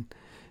line.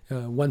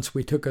 Once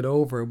we took it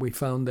over, we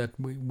found that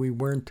we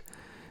weren't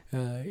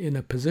in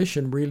a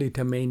position really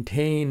to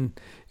maintain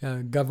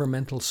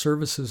governmental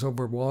services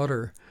over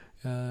water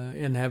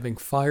and having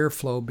fire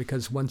flow,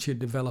 because once you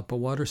develop a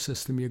water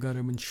system, you've got to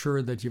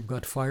ensure that you've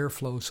got fire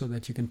flow so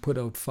that you can put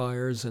out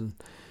fires and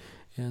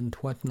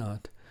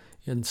whatnot.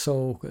 And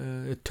so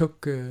it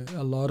took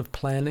a lot of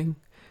planning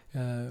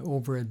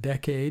over a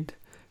decade,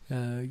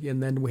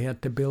 and then we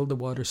had to build the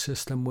water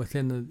system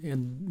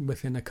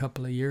within a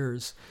couple of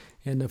years.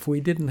 And if we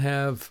didn't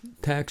have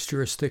tax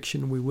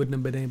jurisdiction, we wouldn't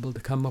have been able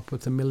to come up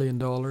with $1 million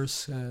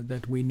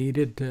that we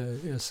needed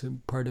as a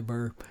part of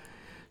our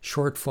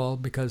shortfall,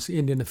 because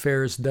Indian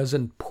Affairs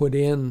doesn't put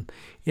in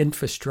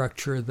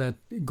infrastructure that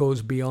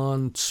goes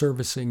beyond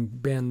servicing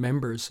band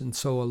members. And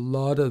so a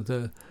lot of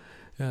the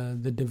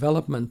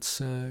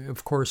developments,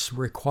 of course,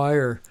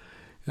 require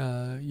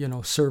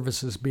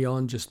services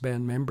beyond just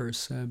band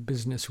members.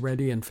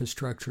 Business-ready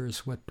infrastructure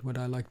is what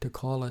I like to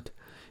call it.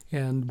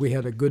 And we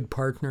had a good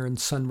partner in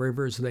Sun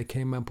Rivers. They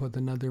came up with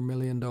another $1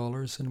 million,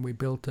 and we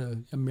built a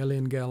 1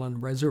 million-gallon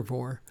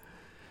reservoir.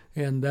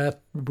 And that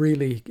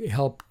really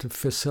helped to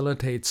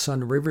facilitate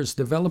Sun Rivers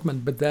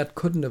development, but that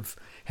couldn't have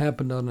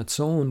happened on its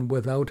own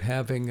without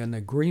having an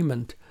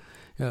agreement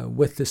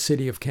with the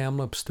city of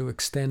Kamloops to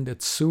extend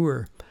its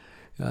sewer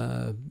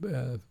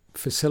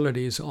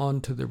facilities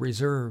onto the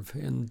reserve.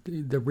 And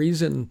the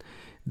reason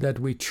that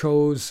we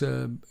chose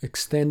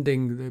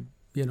extending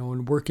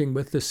and working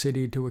with the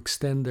city to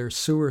extend their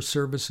sewer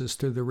services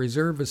to the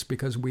reserve is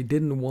because we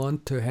didn't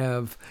want to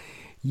have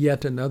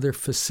yet another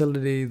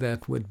facility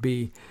that would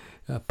be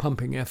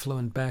pumping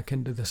effluent back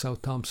into the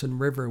South Thompson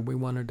River. We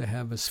wanted to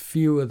have as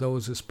few of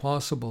those as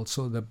possible.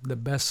 So the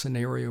best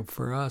scenario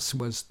for us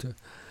was to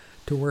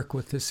work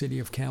with the city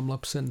of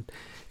Kamloops. And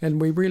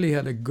we really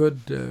had a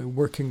good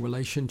working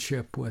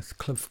relationship with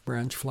Cliff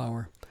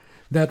Branchflower.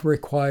 That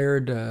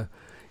required a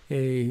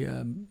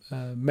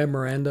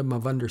memorandum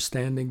of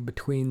understanding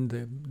between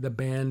the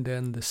band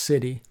and the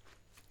city.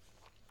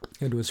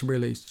 It was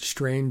really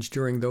strange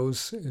during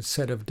those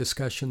set of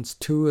discussions.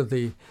 Two of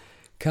the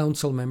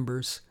council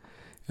members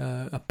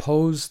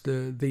opposed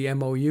the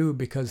MOU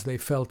because they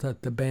felt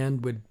that the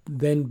band would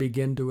then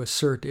begin to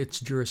assert its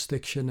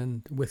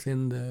jurisdiction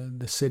within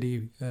the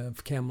city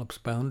of Kamloops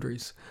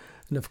boundaries.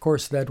 And of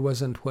course, that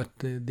wasn't what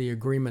the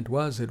agreement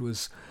was. It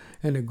was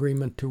an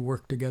agreement to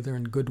work together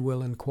in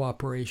goodwill and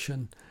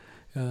cooperation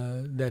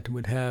that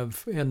would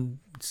have, and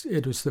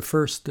it was the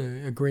first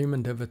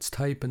agreement of its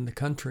type in the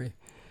country,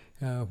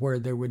 where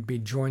there would be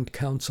joint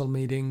council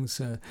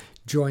meetings,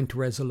 joint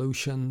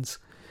resolutions,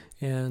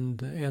 and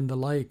the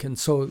like. And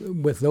so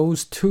with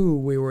those two,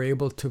 we were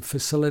able to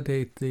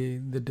facilitate the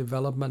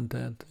development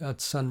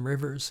at Sun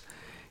Rivers.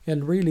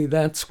 And really,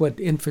 that's what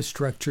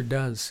infrastructure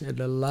does.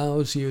 It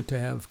allows you to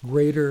have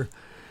greater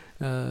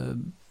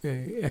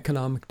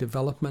economic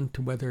development,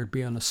 whether it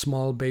be on a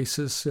small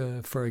basis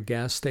for a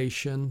gas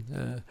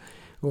station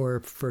or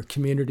for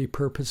community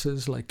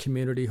purposes like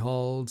community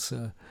halls,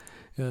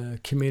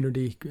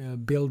 community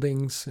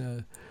buildings,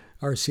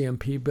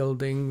 RCMP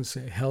buildings,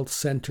 health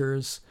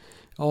centers.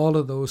 All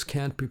of those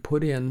can't be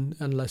put in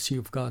unless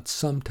you've got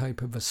some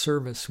type of a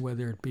service,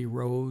 whether it be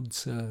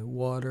roads,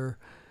 water,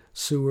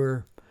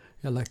 sewer,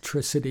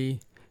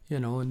 electricity,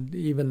 and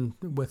even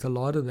with a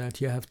lot of that,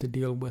 you have to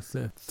deal with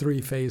the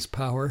three-phase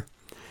power.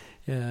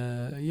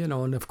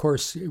 And of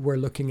course, we're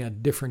looking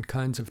at different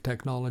kinds of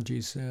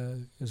technologies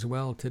as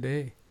well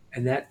today.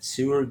 And that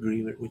sewer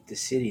agreement with the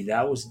city,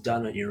 that was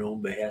done at your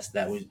own behest.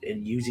 That was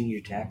in using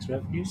your tax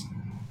revenues.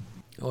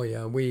 Oh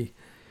yeah, we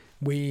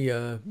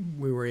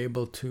were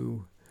able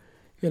to,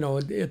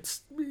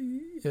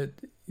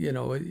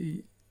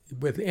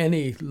 with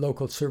any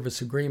local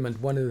service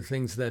agreement, one of the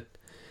things that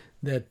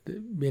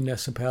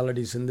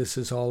municipalities, and this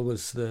is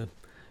always the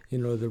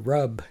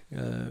rub,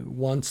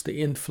 wants to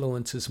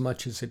influence as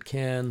much as it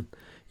can,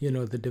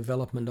 the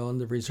development on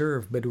the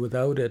reserve. But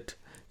without it,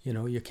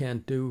 you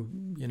can't do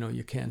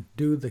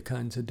the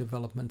kinds of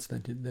developments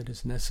that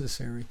is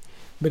necessary.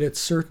 But it's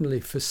certainly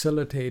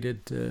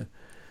facilitated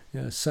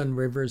Sun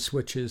Rivers,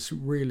 which is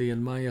really,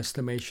 in my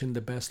estimation,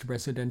 the best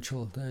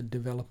residential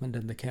development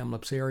in the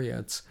Kamloops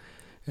area.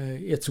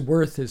 Its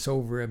worth is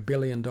over $1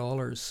 billion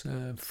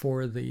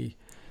for the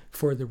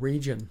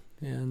region.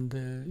 And,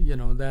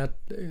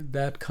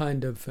 that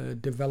kind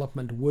of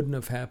development wouldn't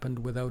have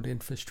happened without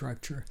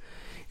infrastructure.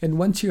 And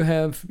once you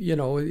have,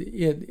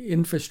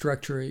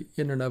 infrastructure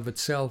in and of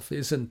itself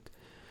isn't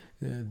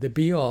the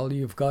be-all.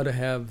 You've got to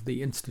have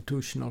the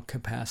institutional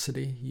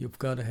capacity. You've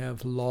got to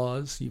have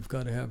laws. You've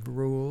got to have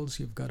rules.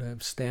 You've got to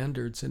have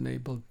standards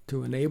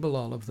to enable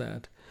all of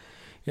that.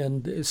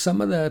 And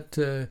some of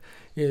that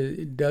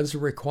it does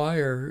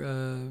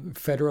require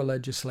federal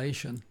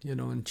legislation,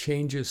 and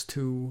changes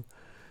to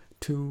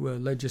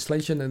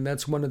legislation. And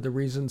that's one of the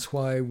reasons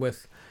why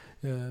with,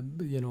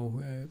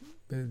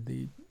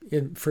 the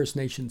First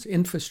Nations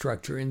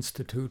Infrastructure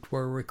Institute,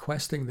 we're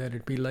requesting that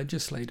it be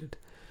legislated.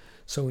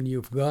 So when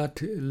you've got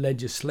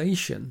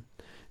legislation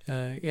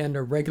and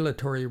a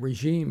regulatory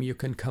regime, you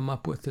can come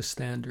up with the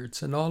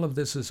standards. And all of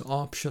this is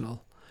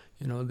optional.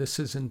 This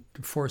isn't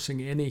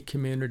forcing any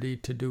community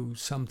to do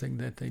something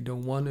that they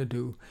don't want to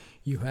do.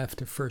 You have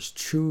to first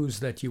choose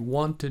that you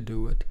want to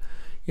do it.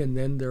 And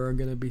then there are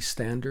going to be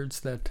standards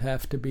that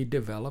have to be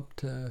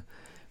developed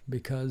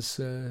because,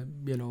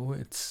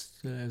 it's,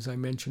 as I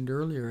mentioned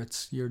earlier,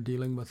 you're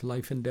dealing with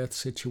life and death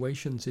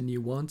situations, and you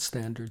want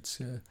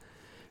standards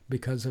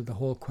because of the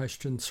whole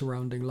question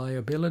surrounding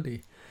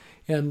liability.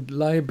 And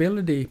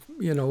liability,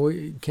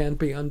 can't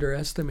be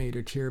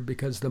underestimated here,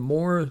 because the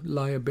more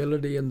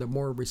liability and the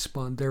more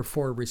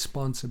therefore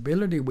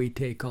responsibility we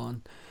take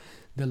on,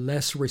 the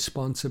less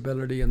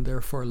responsibility and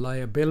therefore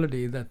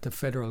liability that the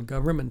federal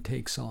government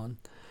takes on.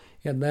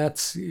 And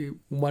that's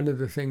one of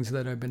the things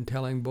that I've been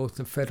telling both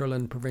the federal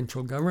and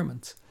provincial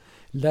governments.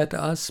 Let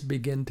us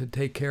begin to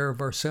take care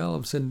of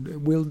ourselves,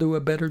 and we'll do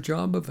a better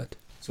job of it.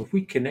 So if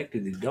we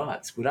connected the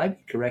dots, would I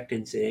be correct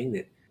in saying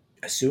that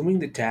assuming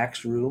the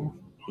tax room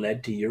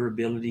led to your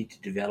ability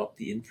to develop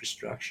the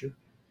infrastructure,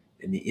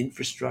 and the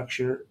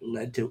infrastructure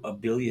led to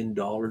 $1 billion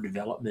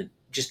development,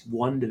 just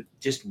one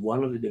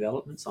of the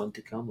developments on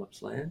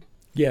Kamloops land?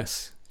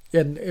 Yes.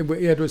 And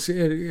it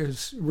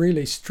was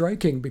really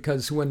striking,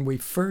 because when we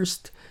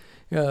first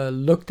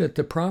looked at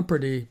the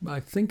property, I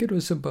think it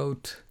was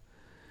about,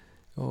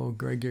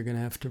 Greg, you're going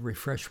to have to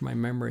refresh my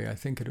memory. I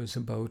think it was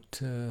about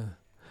 $6,000,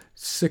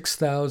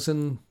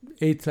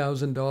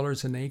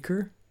 $8,000 an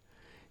acre.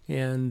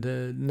 And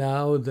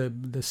now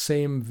the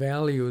same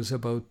value is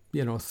about,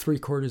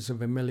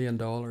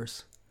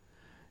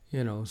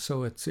 $750,000.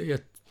 So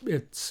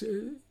it's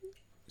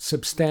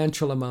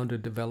substantial amount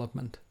of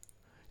development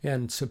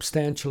and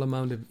substantial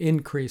amount of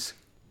increase.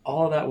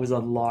 All of that was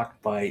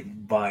unlocked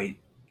by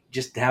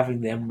just having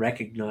them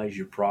recognize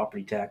your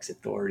property tax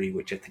authority,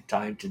 which at the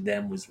time to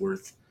them was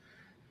worth,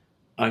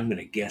 I'm going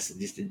to guess,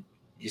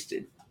 just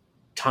a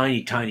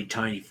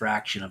tiny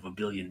fraction of $1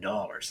 billion.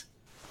 Oh,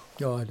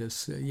 it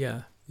is,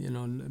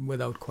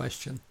 without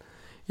question.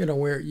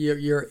 Where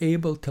you're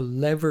able to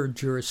lever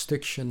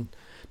jurisdiction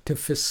to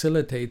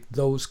facilitate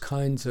those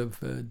kinds of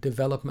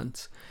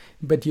developments.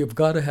 But you've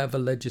got to have a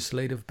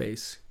legislative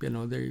base,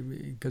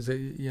 because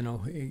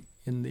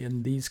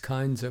in these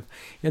kinds of,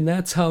 and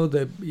that's how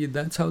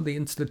the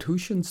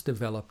institutions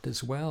developed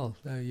as well,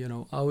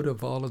 out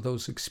of all of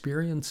those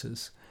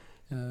experiences,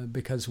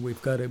 because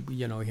we've got to,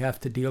 you have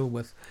to deal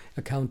with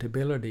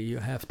accountability. You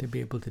have to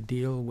be able to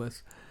deal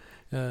with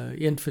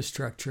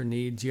infrastructure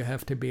needs, you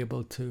have to be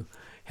able to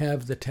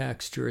have the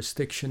tax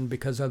jurisdiction,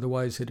 because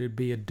otherwise it would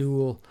be a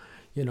dual,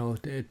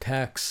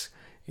 tax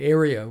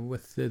area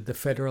with the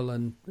federal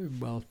and,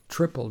 well,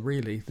 triple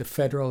really. The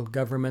federal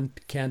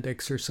government can't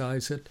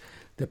exercise it.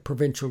 The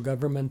provincial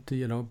government,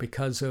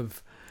 because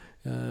of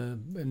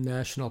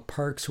national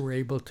parks, were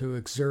able to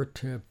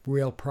exert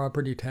real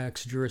property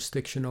tax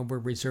jurisdiction over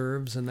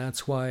reserves, and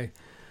that's why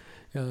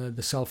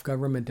the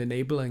Self-Government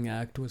Enabling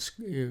Act was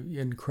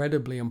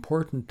incredibly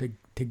important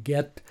to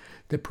get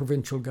the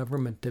provincial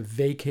government to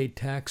vacate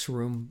tax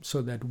room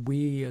so that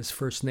we as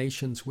First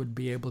Nations would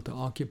be able to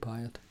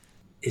occupy it.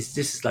 This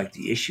is like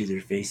the issue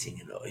they're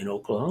facing in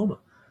Oklahoma.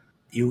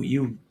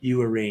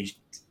 You arranged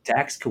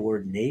tax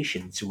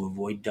coordination to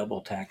avoid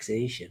double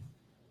taxation.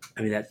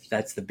 I mean,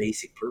 that's the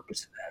basic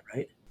purpose of that,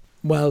 right?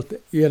 Well,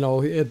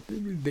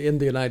 in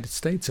the United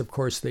States, of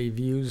course, they've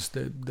used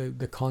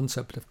the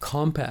concept of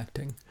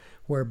compacting,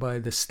 whereby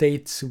the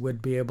states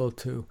would be able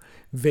to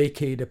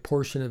vacate a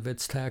portion of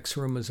its tax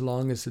room as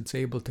long as it's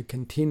able to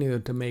continue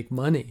to make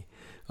money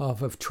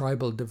off of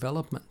tribal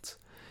developments.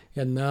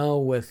 And now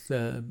with,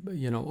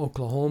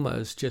 Oklahoma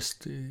is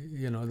just,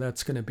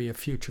 that's going to be a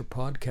future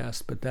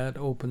podcast, but that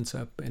opens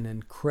up an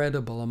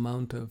incredible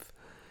amount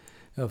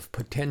of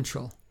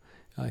potential.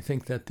 I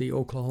think that the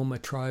Oklahoma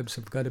tribes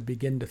have got to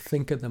begin to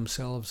think of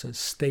themselves as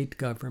state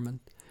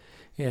government,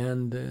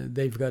 and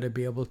they've got to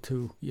be able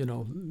to,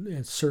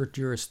 insert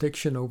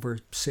jurisdiction over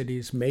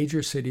cities,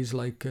 major cities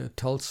like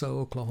Tulsa,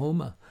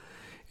 Oklahoma.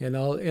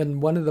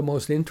 And one of the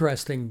most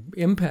interesting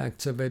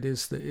impacts of it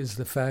is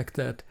the fact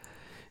that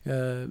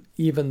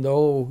even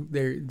though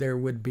there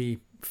would be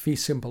fee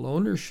simple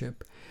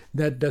ownership,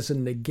 that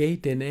doesn't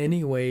negate in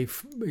any way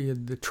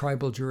the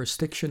tribal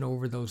jurisdiction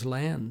over those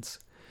lands.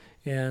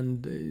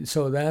 And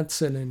so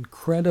that's an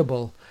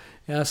incredible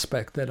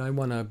aspect that I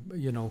want to,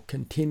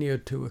 continue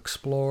to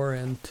explore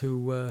and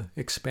to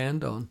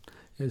expand on.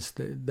 Is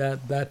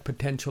that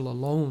potential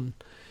alone,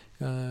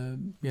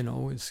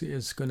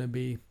 is going to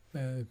be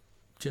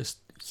just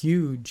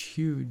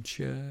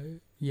huge,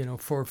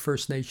 for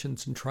First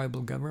Nations and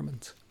tribal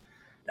governments.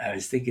 I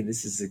was thinking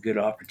this is a good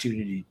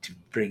opportunity to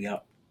bring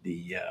up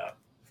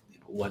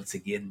once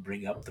again,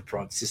 bring up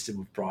the system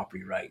of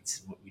property rights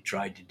and what we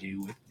tried to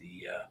do with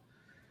the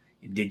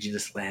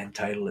Indigenous land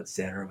title,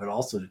 etc., but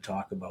also to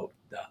talk about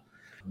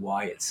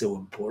why it's so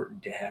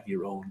important to have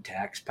your own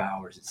tax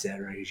powers,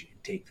 etc., as you can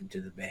take them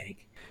to the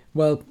bank.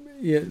 Well,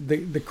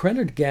 the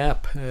credit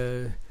gap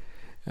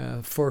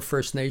for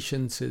First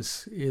Nations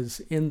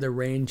is in the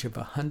range of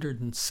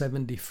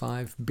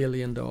 $175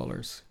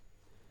 billion.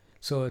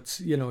 So it's,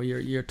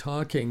 you're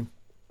talking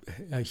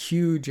a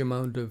huge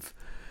amount of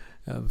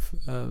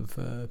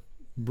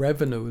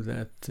revenue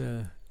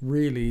that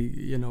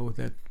really,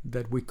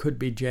 that we could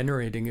be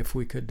generating if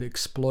we could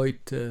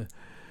exploit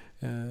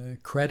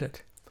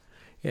credit.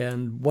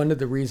 And one of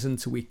the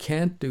reasons we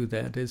can't do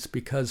that is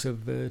because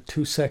of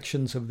two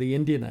sections of the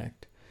Indian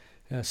Act.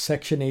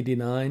 Section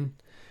 89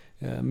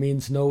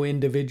 means no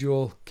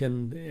individual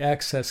can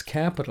access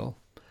capital.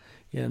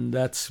 And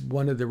that's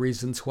one of the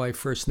reasons why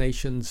First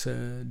Nations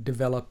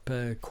develop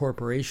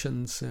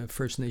corporations,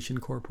 First Nation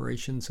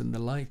corporations and the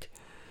like,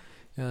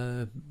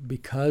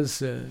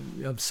 because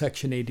of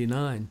Section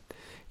 89.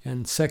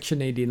 And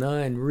Section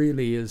 89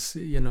 really is,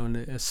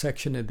 a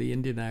section of the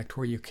Indian Act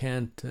where you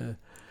can't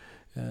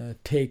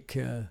take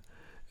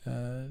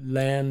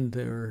land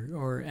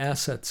or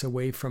assets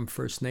away from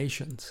First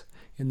Nations.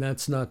 And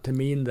that's not to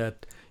mean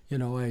that,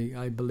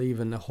 I believe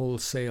in the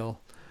wholesale,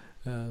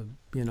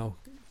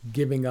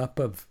 giving up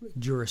of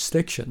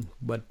jurisdiction.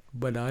 But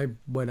what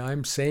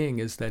I'm saying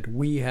is that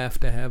we have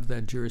to have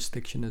that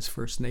jurisdiction as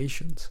First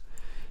Nations,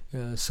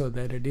 so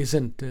that it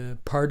isn't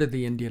part of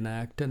the Indian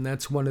Act. And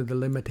that's one of the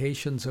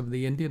limitations of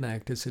the Indian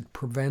Act, is it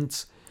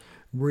prevents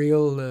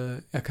real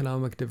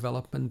economic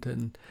development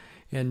and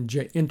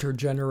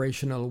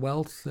intergenerational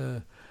wealth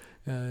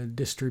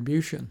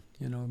distribution.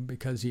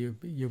 Because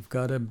you've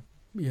got to,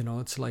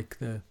 it's like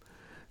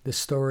the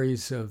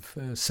stories of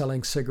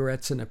selling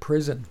cigarettes in a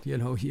prison.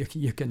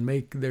 You can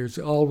make, there's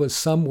always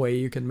some way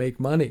you can make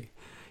money,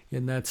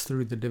 and that's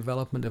through the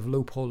development of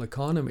loophole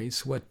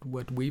economies. What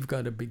we've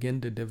got to begin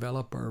to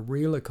develop are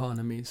real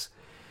economies,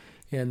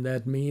 and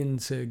that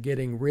means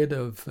getting rid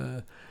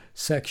of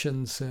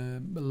sections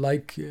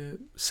like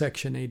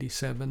Section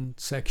 87,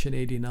 Section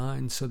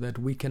 89, so that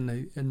we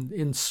can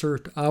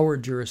insert our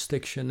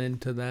jurisdiction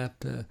into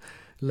that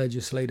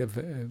legislative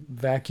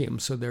vacuum,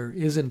 so there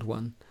isn't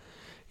one.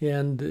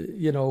 And,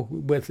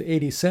 with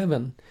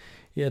 87,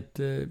 it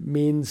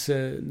means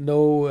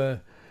no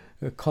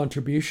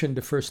contribution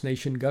to First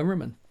Nation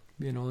government,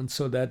 and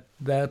so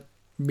that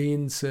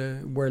means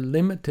we're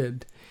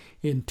limited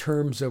in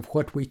terms of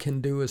what we can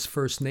do as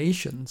First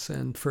Nations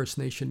and First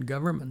Nation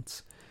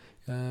governments.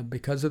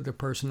 Because of the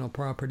personal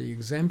property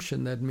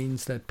exemption, that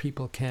means that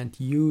people can't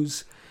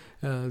use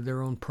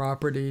their own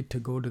property to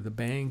go to the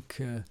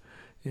bank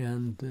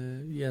and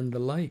the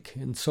like.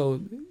 And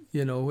so,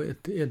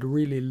 it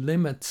really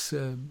limits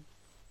an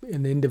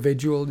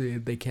individual.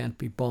 They can't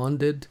be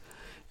bonded.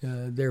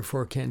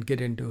 therefore can't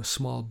get into a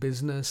small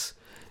business.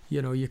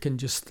 You can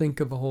just think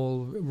of a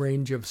whole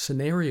range of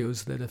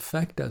scenarios that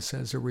affect us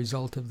as a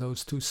result of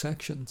those two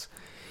sections.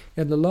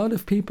 And a lot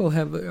of people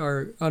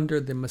are under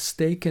the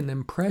mistaken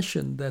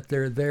impression that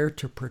they're there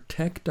to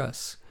protect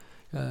us.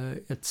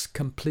 It's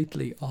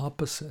completely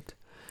opposite.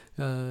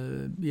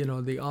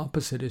 The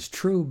opposite is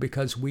true,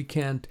 because we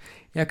can't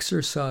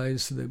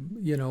exercise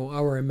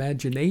our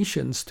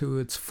imaginations to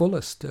its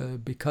fullest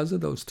because of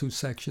those two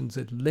sections.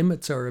 It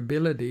limits our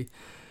ability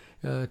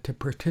to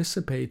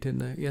participate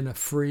in a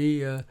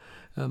free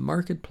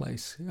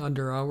marketplace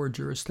under our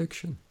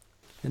jurisdiction.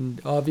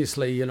 And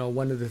obviously,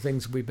 one of the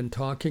things we've been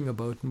talking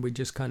about, and we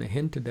just kind of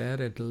hinted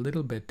at it a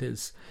little bit,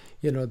 is,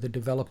 the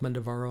development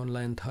of our own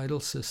land title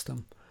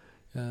system.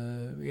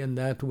 And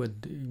that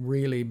would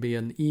really be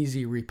an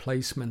easy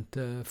replacement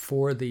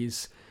for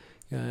these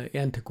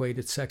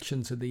antiquated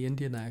sections of the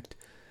Indian Act.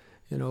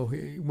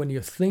 When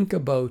you think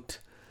about,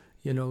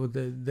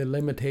 the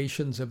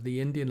limitations of the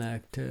Indian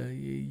Act,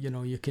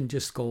 you can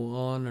just go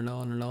on and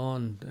on and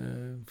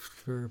on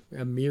for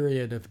a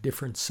myriad of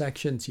different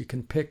sections. You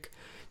can pick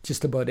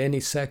just about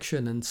any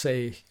section and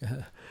say,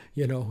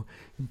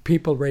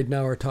 people right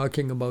now are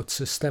talking about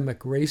systemic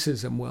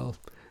racism. Well,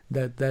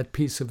 that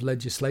piece of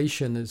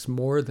legislation is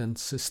more than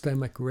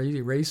systemic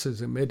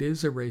racism. It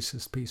is a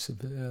racist piece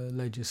of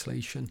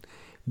legislation.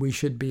 We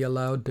should be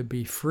allowed to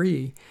be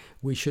free.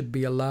 We should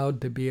be allowed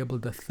to be able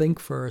to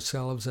think for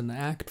ourselves and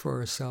act for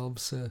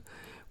ourselves.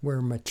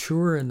 We're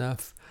mature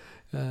enough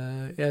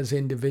as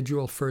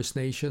individual First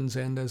Nations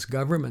and as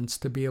governments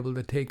to be able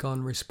to take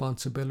on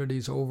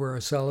responsibilities over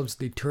ourselves,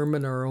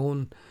 determine our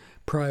own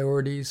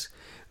priorities,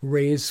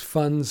 raise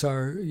funds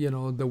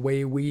the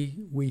way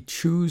we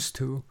choose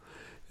to,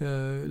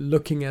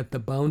 looking at the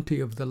bounty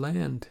of the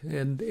land.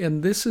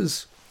 And this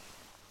is,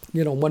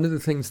 one of the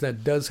things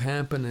that does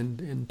happen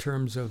in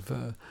terms of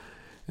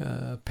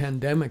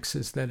pandemics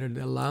is that it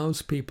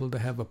allows people to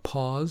have a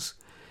pause,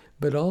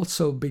 but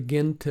also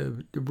begin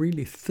to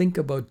really think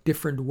about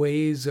different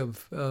ways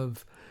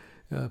of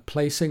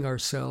placing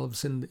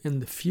ourselves in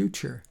the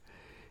future.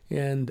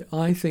 And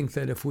I think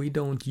that if we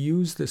don't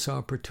use this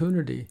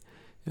opportunity,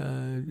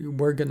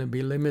 we're going to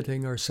be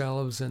limiting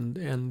ourselves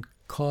and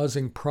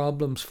causing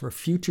problems for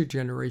future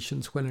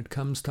generations when it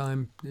comes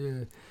time,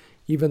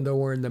 even though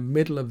we're in the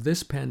middle of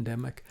this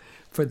pandemic,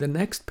 for the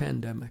next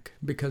pandemic,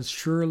 because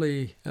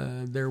surely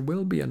there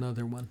will be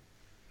another one.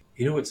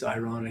 What's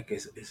ironic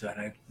is that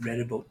I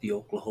read about the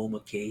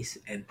Oklahoma case,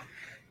 and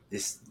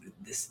this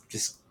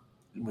just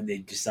when they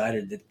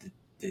decided that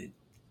the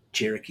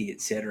Cherokee,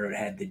 etc.,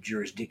 had the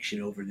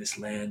jurisdiction over this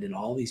land, and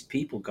all these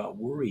people got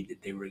worried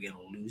that they were going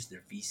to lose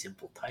their fee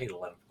simple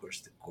title, and of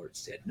course the court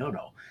said,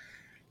 no,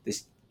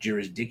 this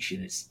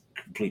jurisdiction is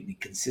completely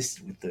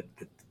consistent with the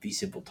fee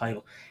simple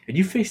title. And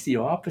you face the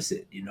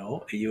opposite.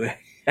 You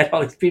had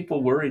all these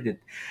people worried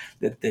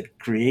that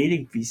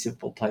creating fee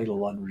simple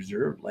title on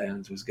reserve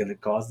lands was going to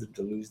cause them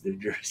to lose their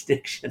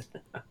jurisdiction.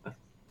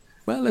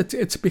 Well,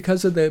 it's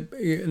because of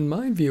in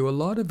my view, a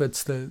lot of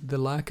it's the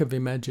lack of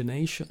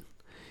imagination,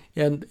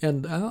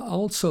 and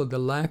also the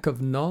lack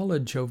of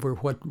knowledge over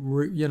what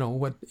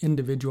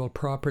individual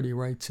property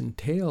rights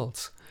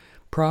entails.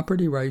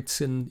 Property rights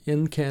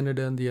in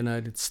Canada and the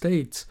United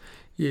States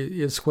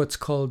is what's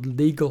called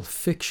legal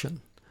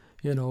fiction.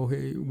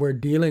 We're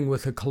dealing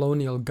with a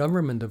colonial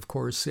government, of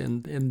course,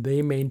 and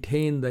they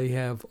maintain they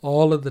have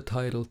all of the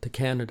title to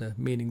Canada,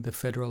 meaning the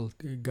federal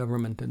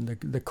government, and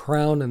the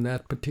Crown in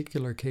that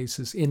particular case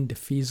is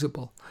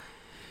indefeasible.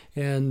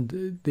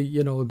 And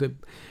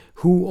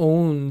who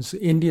owns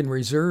Indian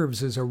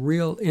reserves is a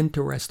real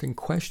interesting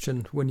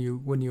question when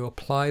you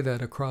apply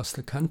that across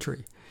the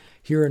country.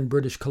 Here in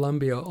British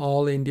Columbia,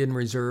 all Indian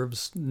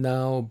reserves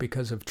now,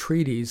 because of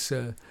treaties,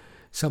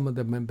 some of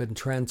them have been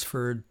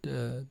transferred,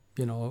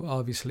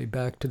 obviously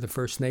back to the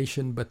First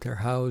Nation, but they're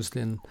housed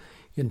in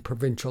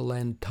provincial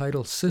land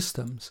title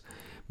systems.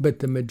 But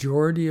the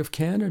majority of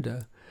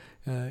Canada,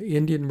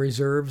 Indian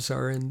reserves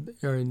are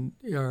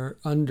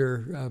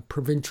under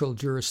provincial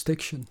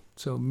jurisdiction.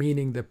 So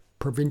meaning the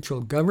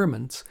provincial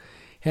governments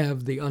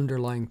have the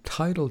underlying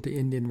title to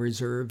Indian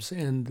reserves,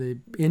 and the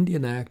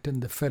Indian Act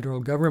and the federal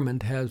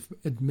government have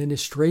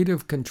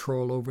administrative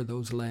control over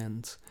those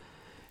lands.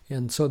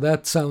 And so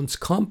that sounds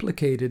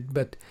complicated,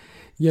 but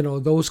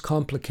those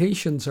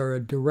complications are a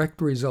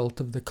direct result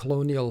of the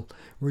colonial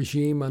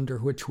regime under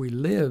which we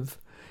live.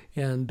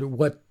 And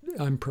what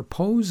I'm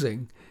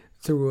proposing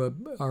through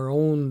our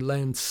own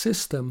land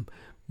system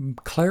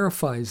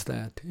clarifies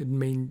that. It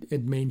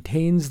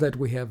maintains that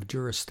we have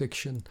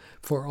jurisdiction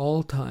for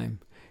all time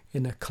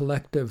in a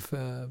collective,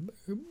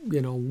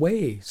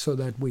 way, so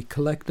that we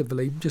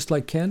collectively, just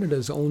like Canada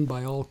is owned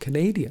by all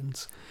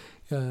Canadians,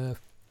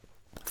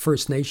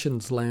 First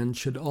Nations land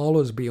should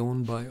always be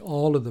owned by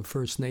all of the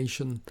First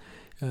Nation,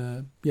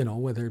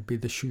 whether it be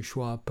the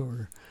Shuswap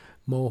or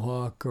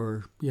Mohawk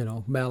or,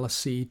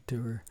 Maliseet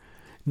or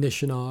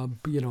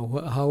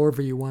Nishnawbe,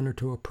 however you wanted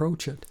to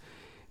approach it.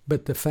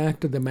 But the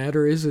fact of the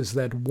matter is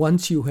that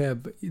once you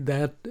have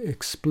that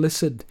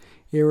explicit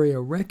area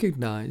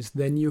recognized,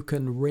 then you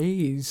can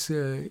raise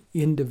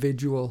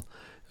individual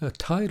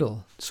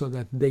title so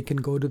that they can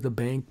go to the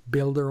bank,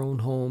 build their own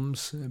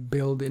homes,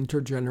 build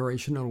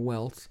intergenerational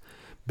wealth,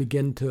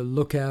 begin to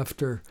look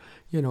after,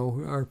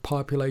 our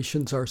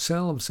populations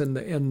ourselves.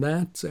 And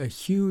that's a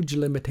huge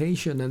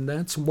limitation. And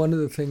that's one of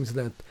the things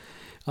that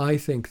I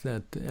think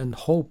that and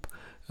hope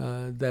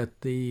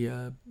that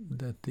the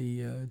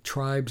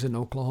tribes in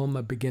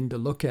Oklahoma begin to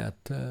look at.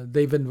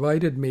 They've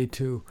invited me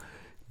to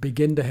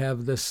begin to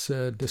have this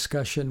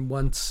discussion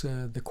once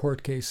the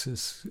court case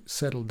is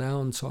settled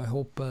down. So I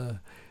hope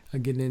I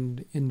get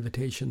an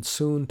invitation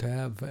soon to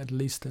have at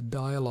least a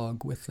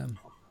dialogue with them.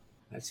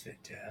 That's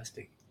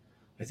fantastic.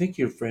 I think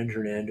your friend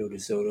Hernando de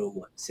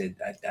Soto said,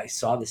 I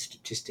saw the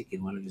statistic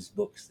in one of his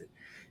books that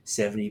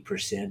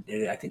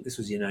 70%, I think this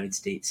was the United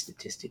States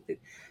statistic,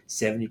 that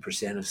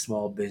 70% of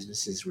small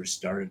businesses were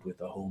started with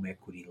a home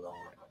equity loan.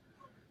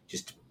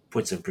 Just to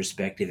put some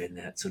perspective in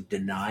that. So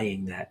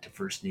denying that to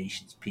First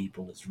Nations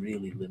people is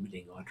really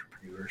limiting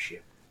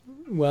entrepreneurship.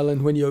 Well,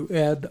 and when you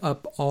add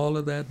up all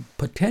of that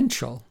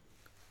potential,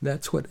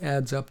 that's what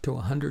adds up to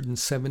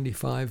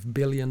 $175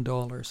 billion.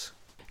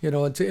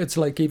 It's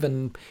like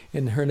even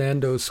in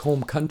Hernando's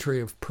home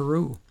country of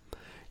Peru.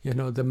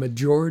 The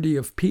majority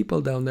of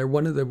people down there,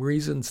 one of the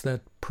reasons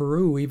that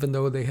Peru, even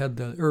though they had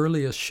the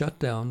earliest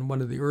shutdown,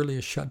 one of the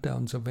earliest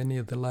shutdowns of any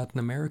of the Latin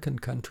American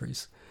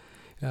countries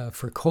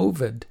for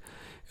COVID,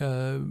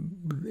 I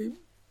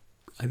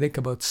think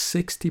about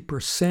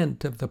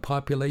 60% of the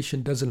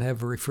population doesn't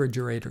have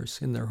refrigerators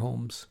in their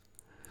homes.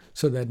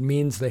 So that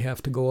means they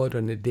have to go out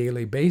on a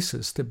daily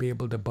basis to be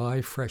able to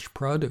buy fresh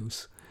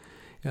produce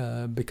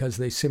because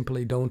they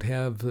simply don't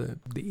have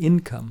the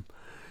income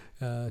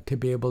to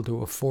be able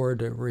to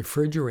afford a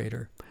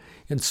refrigerator.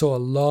 And so a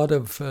lot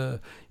of,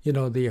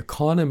 the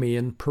economy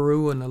in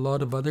Peru and a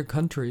lot of other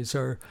countries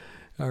are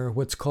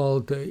what's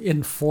called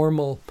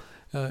informal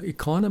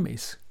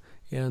economies.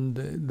 And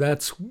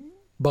that's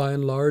by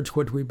and large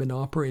what we've been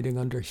operating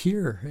under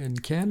here in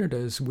Canada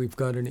is we've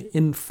got an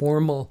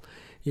informal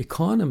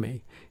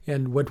economy.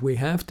 And what we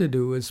have to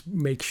do is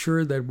make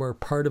sure that we're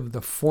part of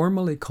the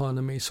formal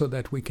economy so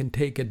that we can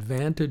take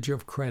advantage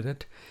of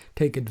credit,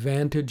 take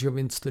advantage of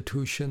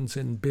institutions,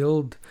 and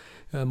build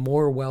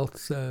more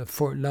wealth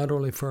for not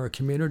only for our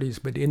communities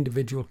but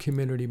individual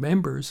community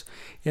members,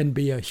 and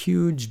be a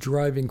huge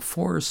driving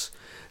force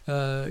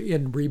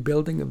in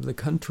rebuilding of the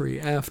country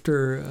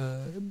after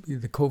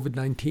the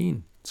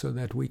COVID-19, so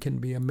that we can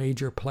be a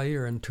major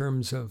player in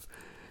terms of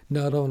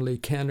not only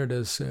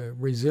Canada's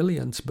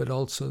resilience, but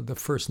also the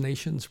First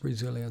Nations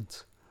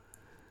resilience.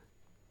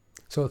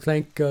 So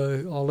thank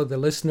all of the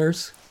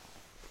listeners.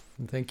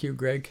 And thank you,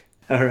 Greg.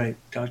 All right.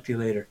 Talk to you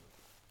later.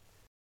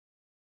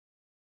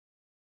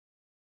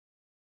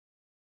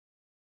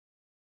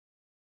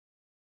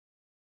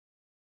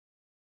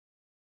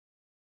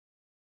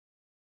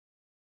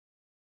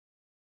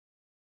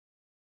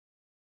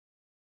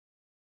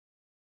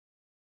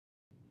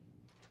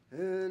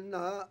 And